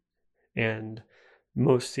 And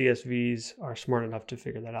most CSVs are smart enough to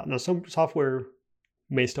figure that out. Now, some software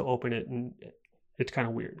may still open it, and it's kind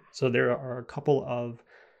of weird. So there are a couple of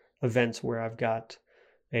events where I've got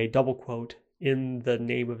a double quote in the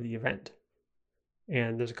name of the event.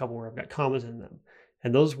 And there's a couple where I've got commas in them.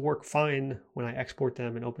 And those work fine when I export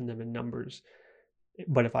them and open them in numbers.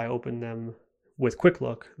 But if I open them with quick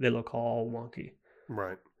look, they look all wonky.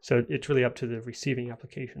 Right. So it's really up to the receiving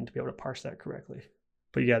application to be able to parse that correctly.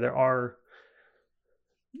 But yeah, there are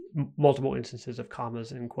multiple instances of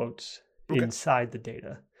commas and quotes inside the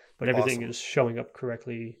data. But everything is showing up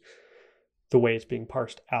correctly the way it's being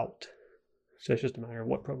parsed out. So it's just a matter of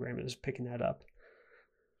what program is picking that up.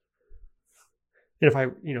 And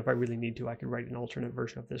if I really need to, I could write an alternate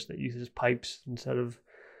version of this that uses pipes instead of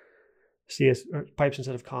pipes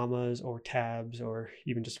instead of commas, or tabs, or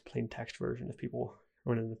even just a plain text version if people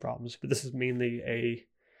run into problems. But this is mainly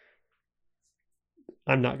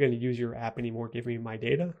I'm not going to use your app anymore, give me my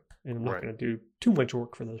data, and I'm not going to do too much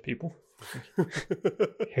work for those people.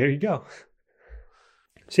 Here you go.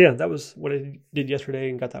 So yeah, that was what I did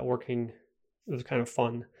yesterday and got that working. It was kind of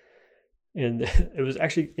fun. And it was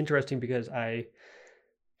actually interesting because I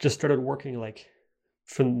just started working like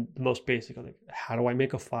from the most basic, like how do I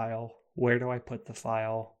make a file? Where do I put the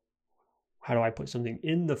file? How do I put something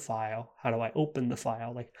in the file? How do I open the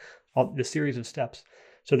file? Like all the series of steps.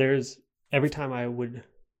 So every time I would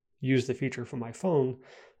use the feature from my phone,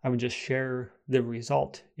 I would just share the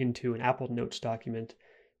result into an Apple Notes document,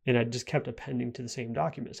 and I just kept appending to the same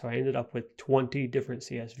document. So I ended up with 20 different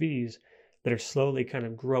CSVs that are slowly kind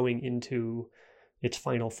of growing into its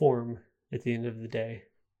final form at the end of the day.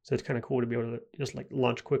 So it's kind of cool to be able to just like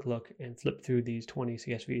launch quick look and flip through these 20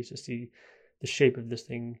 CSVs to see the shape of this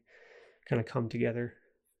thing kind of come together.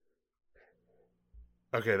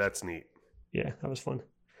 Okay, that's neat. Yeah, that was fun.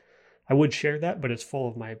 I would share that, but it's full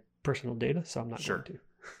of my personal data, so I'm not going to.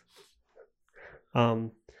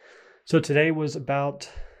 So today was about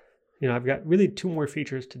I've got really 2 more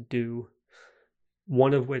features to do,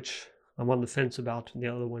 one of which I'm on the fence about, and the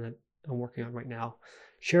other one that I'm working on right now.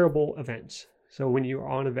 Shareable events. So when you're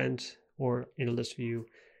on event or in a list view,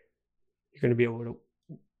 you're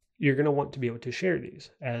going to want to be able to share these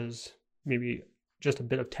as maybe just a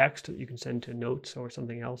bit of text that you can send to notes or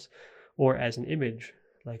something else, or as an image.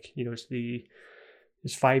 Like,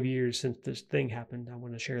 it's 5 years since this thing happened. I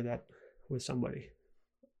want to share that with somebody.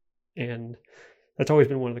 And that's always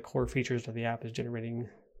been one of the core features of the app, is generating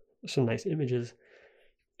some nice images.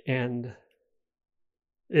 And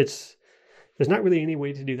there's not really any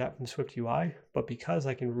way to do that from Swift UI, but because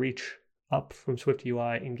I can reach up from Swift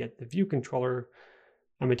UI and get the view controller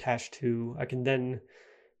I'm attached to, I can then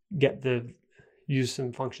use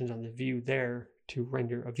some functions on the view there to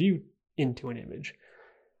render a view into an image.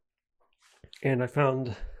 And I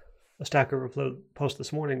found a Stack Overflow post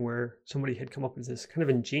this morning where somebody had come up with this kind of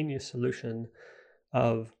ingenious solution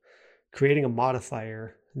of creating a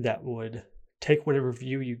modifier that would take whatever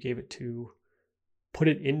view you gave it to, put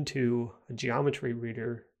it into a geometry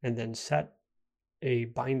reader, and then set a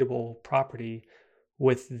bindable property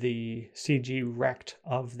with the CG rect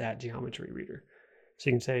of that geometry reader. So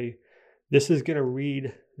you can say, this is going to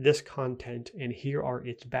read this content and here are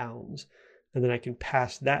its bounds. And then I can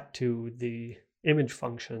pass that to the image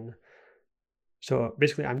function. So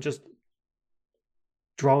basically I'm just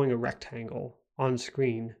drawing a rectangle on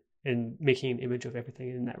screen and making an image of everything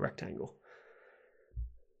in that rectangle.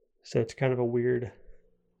 So it's kind of a weird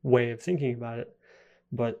way of thinking about it.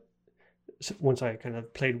 But once I kind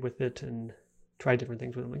of played with it and tried different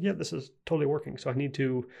things with it, I'm like, yeah, this is totally working. So I need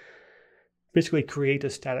to basically create a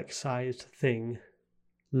static sized thing,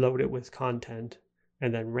 load it with content,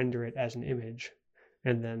 and then render it as an image.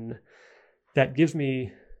 And then that gives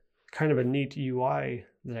me kind of a neat UI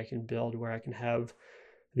that I can build, where I can have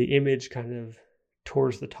the image kind of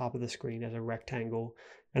towards the top of the screen as a rectangle,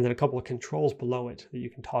 and then a couple of controls below it that you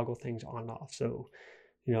can toggle things on and off. So,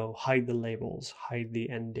 hide the labels, hide the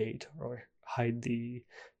end date, or hide the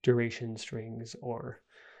duration strings, or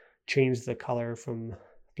change the color from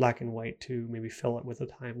black and white to maybe fill it with a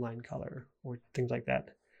timeline color, or things like that.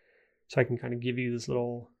 So I can kind of give you this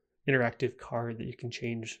little interactive card that you can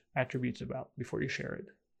change attributes about before you share it.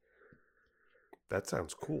 That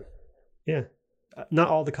sounds cool. Yeah. Not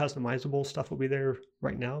all the customizable stuff will be there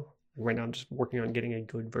right now. Right now I'm just working on getting a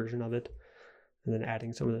good version of it and then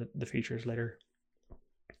adding some of the features later.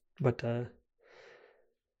 But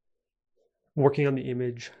working on the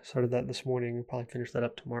image, started that this morning, probably finish that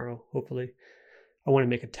up tomorrow, hopefully. I want to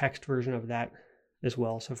make a text version of that as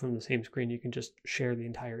well. So from the same screen, you can just share the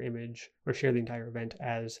entire image or share the entire event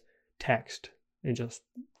as text and just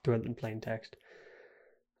do it in plain text.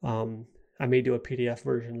 I may do a PDF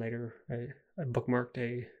version later. I bookmarked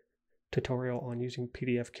a tutorial on using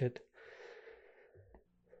PDF Kit.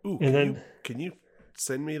 Ooh, can you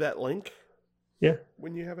send me that link? Yeah.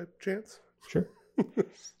 When you have a chance? Sure.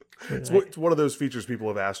 It's one of those features people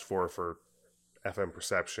have asked for FM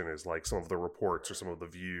Perception, is like some of the reports or some of the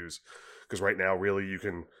views. Because right now, really, you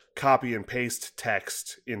can copy and paste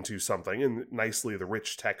text into something, and nicely the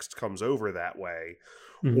rich text comes over that way.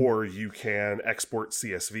 Mm-hmm. Or you can export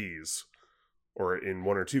CSVs. Or in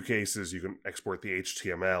one or two cases, you can export the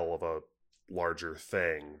HTML of a larger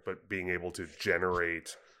thing. But being able to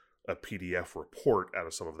generate a PDF report out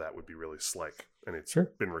of some of that would be really slick. And it's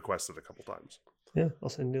been requested a couple times. Yeah, I'll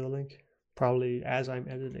send you the link. Probably as I'm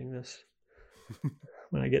editing this,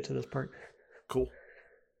 when I get to this part. Cool.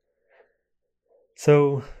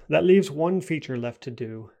 So that leaves one feature left to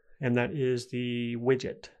do, and that is the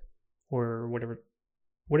widget, or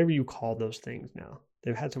whatever you call those things now.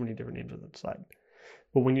 They've had so many different names on the side.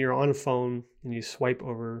 But when you're on a phone and you swipe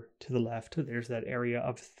over to the left, there's that area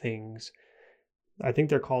of things. I think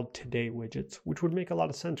they're called today widgets, which would make a lot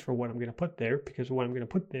of sense for what I'm going to put there, because what I'm going to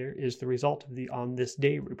put there is the result of the on this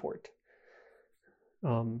day report.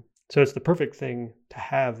 So it's the perfect thing to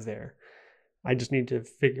have there. I just need to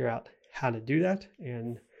figure out how to do that.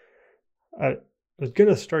 And I was going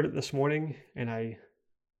to start it this morning, and I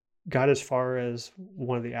got as far as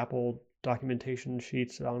one of the Apple documentation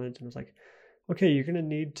sheets on it, and was like, okay, you're going to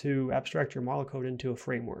need to abstract your model code into a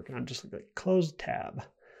framework. And I'm just like, close tab.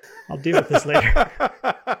 I'll deal with this later.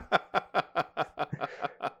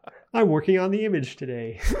 I'm working on the image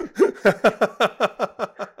today.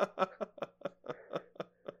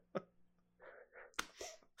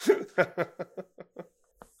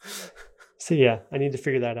 So yeah, I need to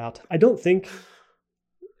figure that out. I don't think,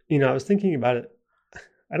 I was thinking about it.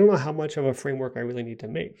 I don't know how much of a framework I really need to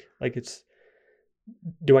make. Like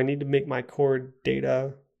do I need to make my core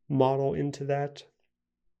data model into that?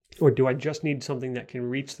 Or do I just need something that can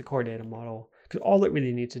reach the core data model? Because all it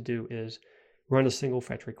really needs to do is run a single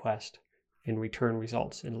fetch request and return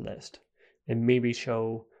results in a list, and maybe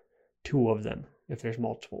show 2 of them if there's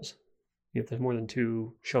multiples. If there's more than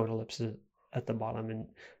 2, show an ellipsis at the bottom and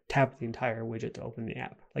tap the entire widget to open the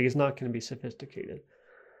app. Like, it's not going to be sophisticated.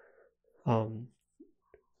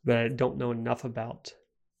 But I don't know enough about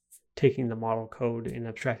taking the model code and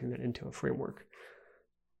abstracting that into a framework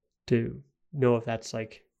to know if that's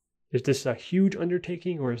like, is this a huge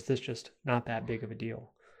undertaking or is this just not that big of a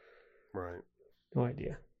deal? Right. No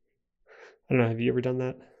idea. I don't know. Have you ever done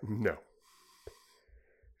that? No,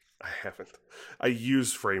 I haven't. I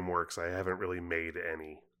use frameworks. I haven't really made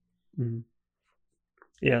any. Mm-hmm.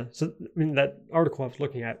 Yeah. So, I mean, that article I was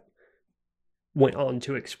looking at went on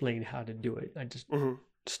to explain how to do it. I just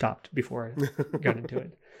stopped before I got into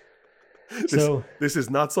it. This is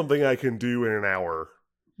not something I can do in an hour.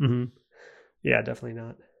 Mm-hmm. Yeah, definitely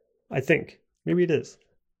not. I think maybe it is,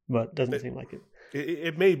 but doesn't seem like it.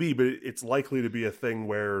 It may be, but it's likely to be a thing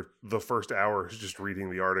where the first hour is just reading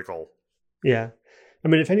the article. Yeah. I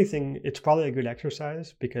mean, if anything, it's probably a good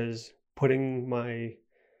exercise because putting my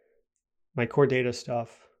core data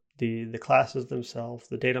stuff, the classes themselves,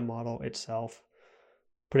 the data model itself,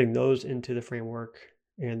 putting those into the framework,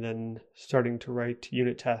 and then starting to write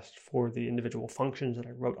unit tests for the individual functions that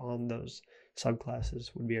I wrote on those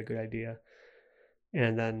subclasses would be a good idea.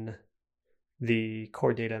 And then the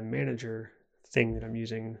core data manager thing that I'm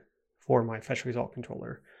using for my fetch result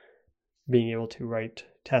controller, being able to write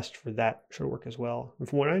tests for that should work as well. And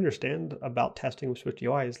from what I understand about testing with Swift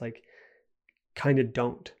UI is like, kind of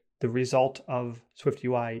don't. The result of Swift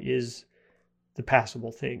UI is the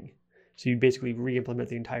passable thing. So you basically re-implement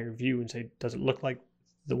the entire view and say, does it look like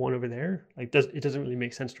the one over there? Like, it doesn't really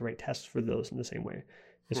make sense to write tests for those in the same way.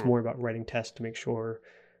 It's more about writing tests to make sure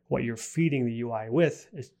what you're feeding the UI with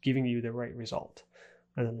is giving you the right result,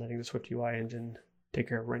 and then letting the Swift UI engine take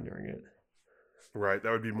care of rendering it. Right,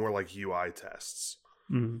 that would be more like UI tests.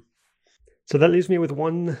 Mm-hmm. So that leaves me with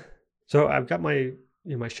one. So I've got my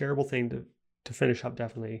my shareable thing to finish up.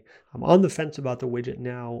 Definitely, I'm on the fence about the widget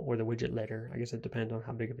now or the widget later. I guess it depends on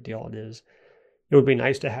how big of a deal it is. It would be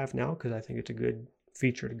nice to have now because I think it's a good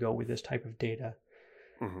feature to go with this type of data.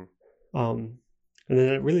 Mm-hmm. And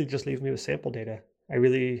then it really just leaves me with sample data.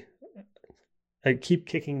 I keep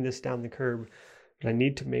kicking this down the curb, but I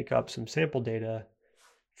need to make up some sample data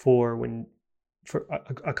for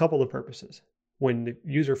a couple of purposes. When the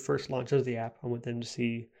user first launches the app, I want them to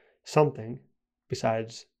see something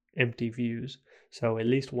besides empty views. So at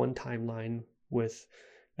least one timeline with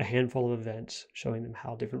a handful of events showing them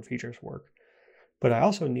how different features work. But I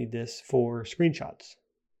also need this for screenshots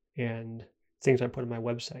and things I put on my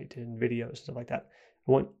website and videos and stuff like that.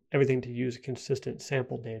 I want everything to use consistent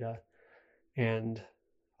sample data. And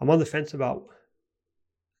I'm on the fence about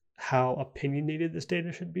how opinionated this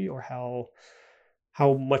data should be, or how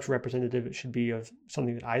much representative it should be of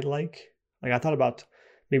something that I like. Like, I thought about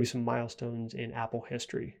maybe some milestones in Apple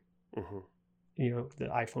history. Mm-hmm. The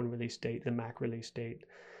iPhone release date, the Mac release date,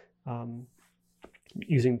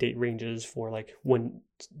 using date ranges for like when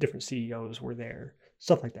different CEOs were there,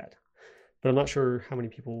 stuff like that. But I'm not sure how many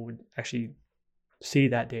people would actually see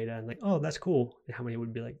that data and like, oh, that's cool, and how many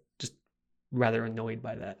would be like just rather annoyed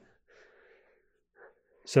by that.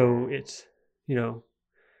 So it's,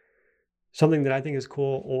 something that I think is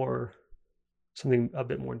cool, or something a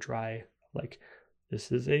bit more dry, like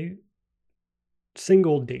this is a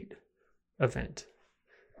single date event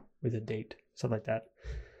with a date, stuff like that.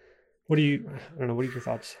 I don't know, what are your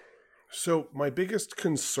thoughts? So my biggest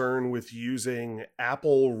concern with using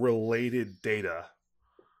Apple-related data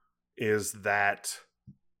is that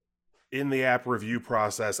in the app review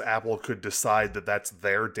process, Apple could decide that that's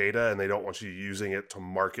their data and they don't want you using it to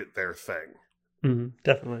market their thing. Mm-hmm,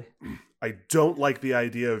 definitely. I don't like the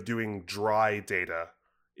idea of doing dry data.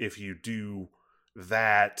 If you do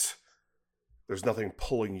that, there's nothing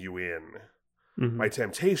pulling you in. Mm-hmm. My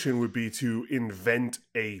temptation would be to invent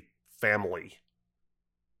a family.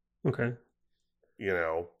 Okay.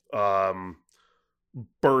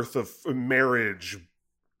 Birth of marriage,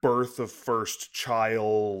 birth of first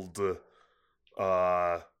child,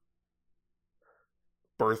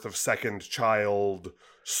 birth of second child,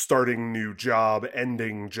 starting new job,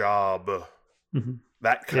 ending job, mm-hmm.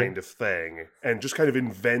 that kind of thing. And just kind of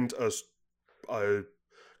invent a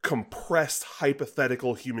compressed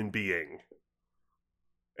hypothetical human being.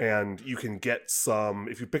 And you can get some,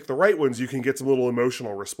 if you pick the right ones, you can get some little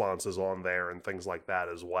emotional responses on there and things like that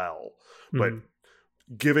as well. Mm-hmm. But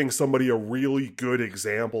giving somebody a really good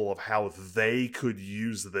example of how they could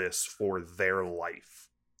use this for their life.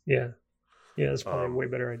 Yeah. Yeah, that's probably a Um, way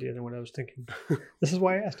better idea than what I was thinking. This is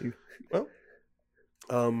why I asked you. well,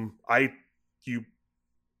 I you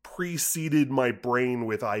preceded my brain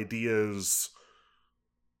with ideas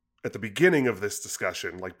at the beginning of this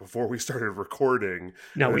discussion, like before we started recording,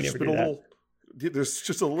 No, and we there's never just been do a that. there's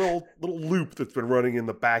just a little loop that's been running in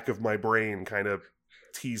the back of my brain, kind of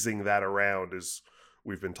teasing that around as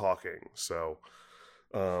we've been talking. So,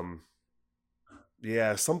 um,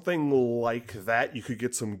 yeah, something like that. You could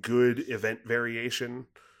get some good event variation,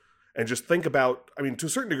 and just think about, I mean, to a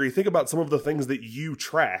certain degree, think about some of the things that you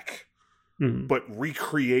track, Mhm. but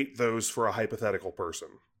recreate those for a hypothetical person.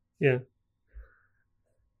 Yeah.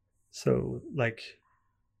 So, like,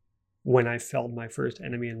 when I felled my first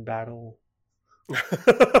enemy in battle.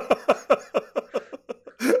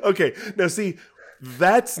 Okay, now see,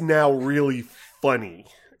 that's now really funny.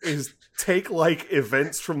 Is take like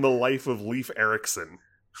events from the life of Leif Erikson.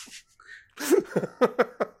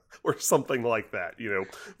 Or something like that,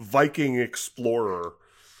 Viking explorer,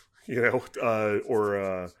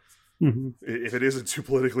 or Mhm. if it isn't too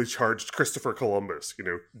politically charged, Christopher Columbus,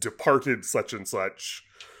 departed such and such,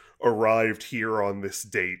 arrived here on this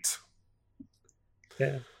date.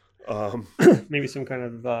 Yeah. Um, Maybe some kind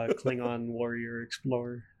of Klingon warrior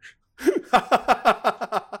explorer.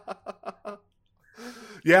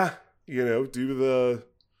 yeah, do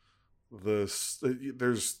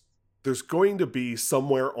there's going to be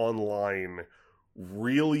somewhere online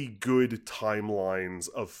really good timelines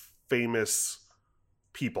of famous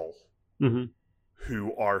people Mm-hmm.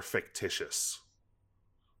 who are fictitious.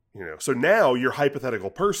 So now your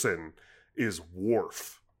hypothetical person is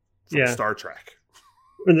Worf from Yeah. Star Trek.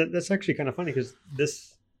 And that's actually kind of funny because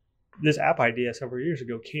this app idea several years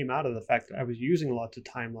ago came out of the fact that I was using lots of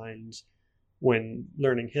timelines when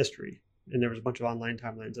learning history, and there was a bunch of online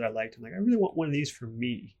timelines that I liked. I'm like, I really want one of these for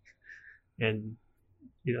me, and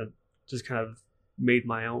just kind of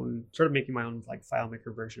started making my own like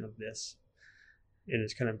FileMaker version of this, and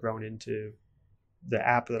it's kind of grown into the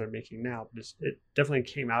app that I'm making now. But it definitely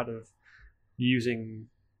came out of using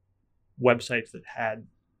websites that had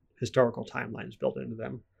historical timelines built into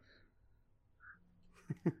them.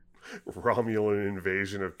 Romulan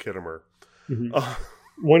invasion of Kittimer. Mm-hmm.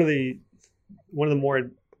 One of the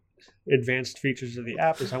more advanced features of the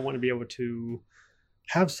app is I want to be able to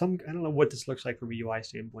have some, I don't know what this looks like from a UI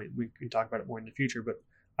standpoint. We can talk about it more in the future, but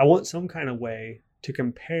I want some kind of way to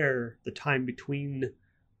compare the time between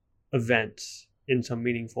events in some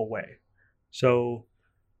meaningful way. So,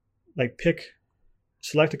 like,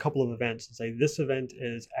 select a couple of events and say this event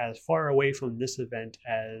is as far away from this event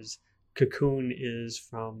as Cocoon is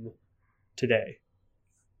from today.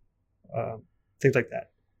 Things like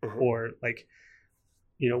that. Uh-huh. Or like,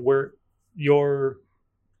 where your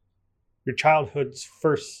childhood's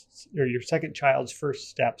first or your second child's first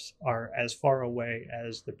steps are as far away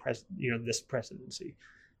as this presidency,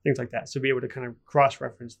 things like that. So be able to kind of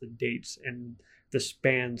cross-reference the dates and the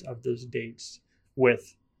spans of those dates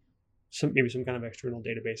with maybe some kind of external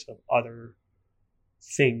database of other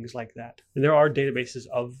things like that. And there are databases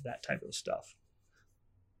of that type of stuff.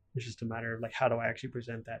 It's just a matter of like, how do I actually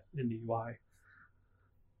present that in the UI?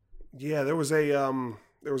 Yeah, there was an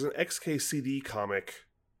XKCD comic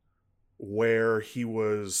where he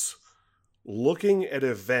was looking at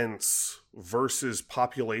events versus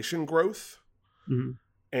population growth, mm-hmm.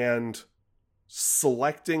 and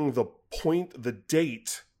selecting the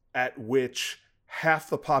date at which half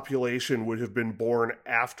the population would have been born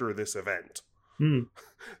after this event. Mm.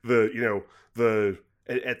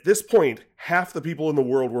 At this point, half the people in the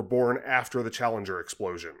world were born after the Challenger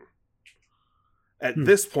explosion. At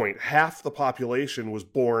this point, half the population was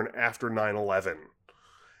born after 9/11.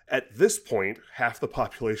 At this point, half the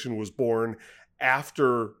population was born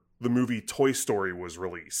after the movie Toy Story was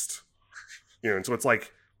released. And so it's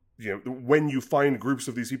like, when you find groups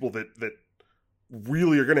of these people that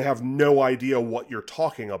really are going to have no idea what you're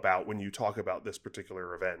talking about when you talk about this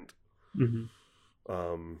particular event.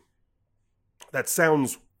 Mm-hmm. That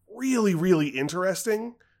sounds really, really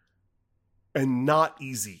interesting and not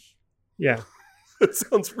easy. Yeah. It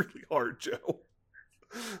sounds really hard, Joe.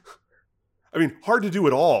 I mean, hard to do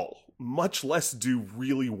at all, much less do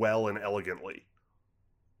really well and elegantly.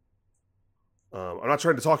 I'm not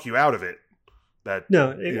trying to talk you out of it.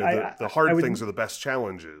 No, the hard things are the best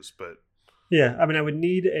challenges, but yeah, I mean, I would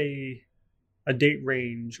need a date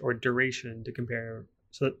range or duration to compare.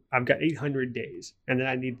 So I've got 800 days, and then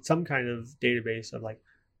I need some kind of database of like,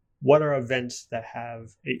 what are events that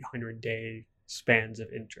have 800-day spans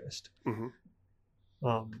of interest,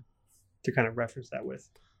 to kind of reference that with.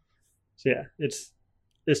 So yeah, it's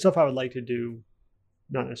stuff I would like to do,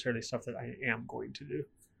 not necessarily stuff that I am going to do.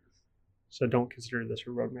 So don't consider this a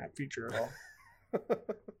roadmap feature at all.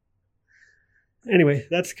 Anyway,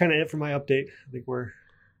 that's kind of it for my update. I think we're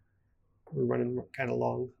running kind of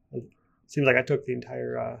long. It seems like I took the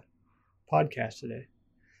entire podcast today.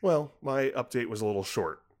 Well, my update was a little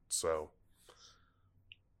short, so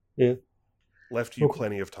yeah, left you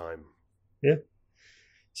plenty of time. Yeah.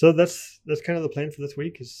 So that's kind of the plan for this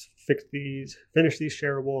week: is finish these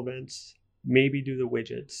shareable events, maybe do the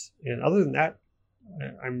widgets, and other than that,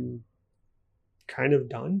 I'm kind of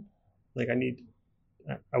done. Like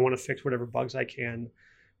I want to fix whatever bugs I can,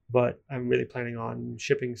 but I'm really planning on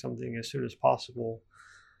shipping something as soon as possible.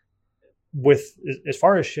 With as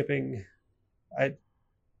far as shipping,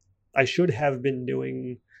 I should have been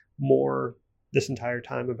doing more this entire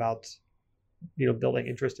time about building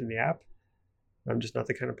interest in the app. I'm just not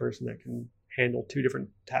the kind of person that can handle two different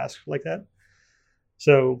tasks like that.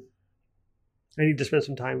 So I need to spend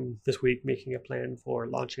some time this week making a plan for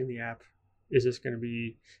launching the app.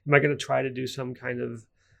 Am I going to try to do some kind of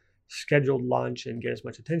scheduled launch and get as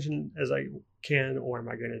much attention as I can, or am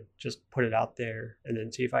I going to just put it out there and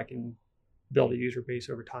then see if I can build a user base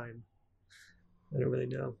over time? I don't really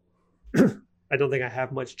know. I don't think I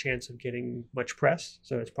have much chance of getting much press,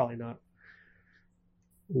 so it's probably not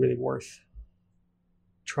really worth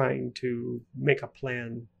trying to make a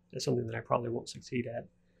plan as something that I probably won't succeed at.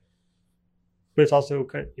 But it's also,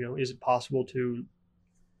 is it possible to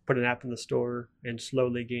put an app in the store and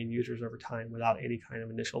slowly gain users over time without any kind of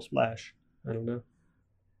initial splash? I don't know.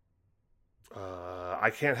 I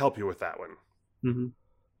can't help you with that one. Mm-hmm.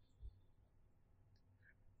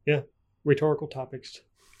 Yeah. Rhetorical Topics.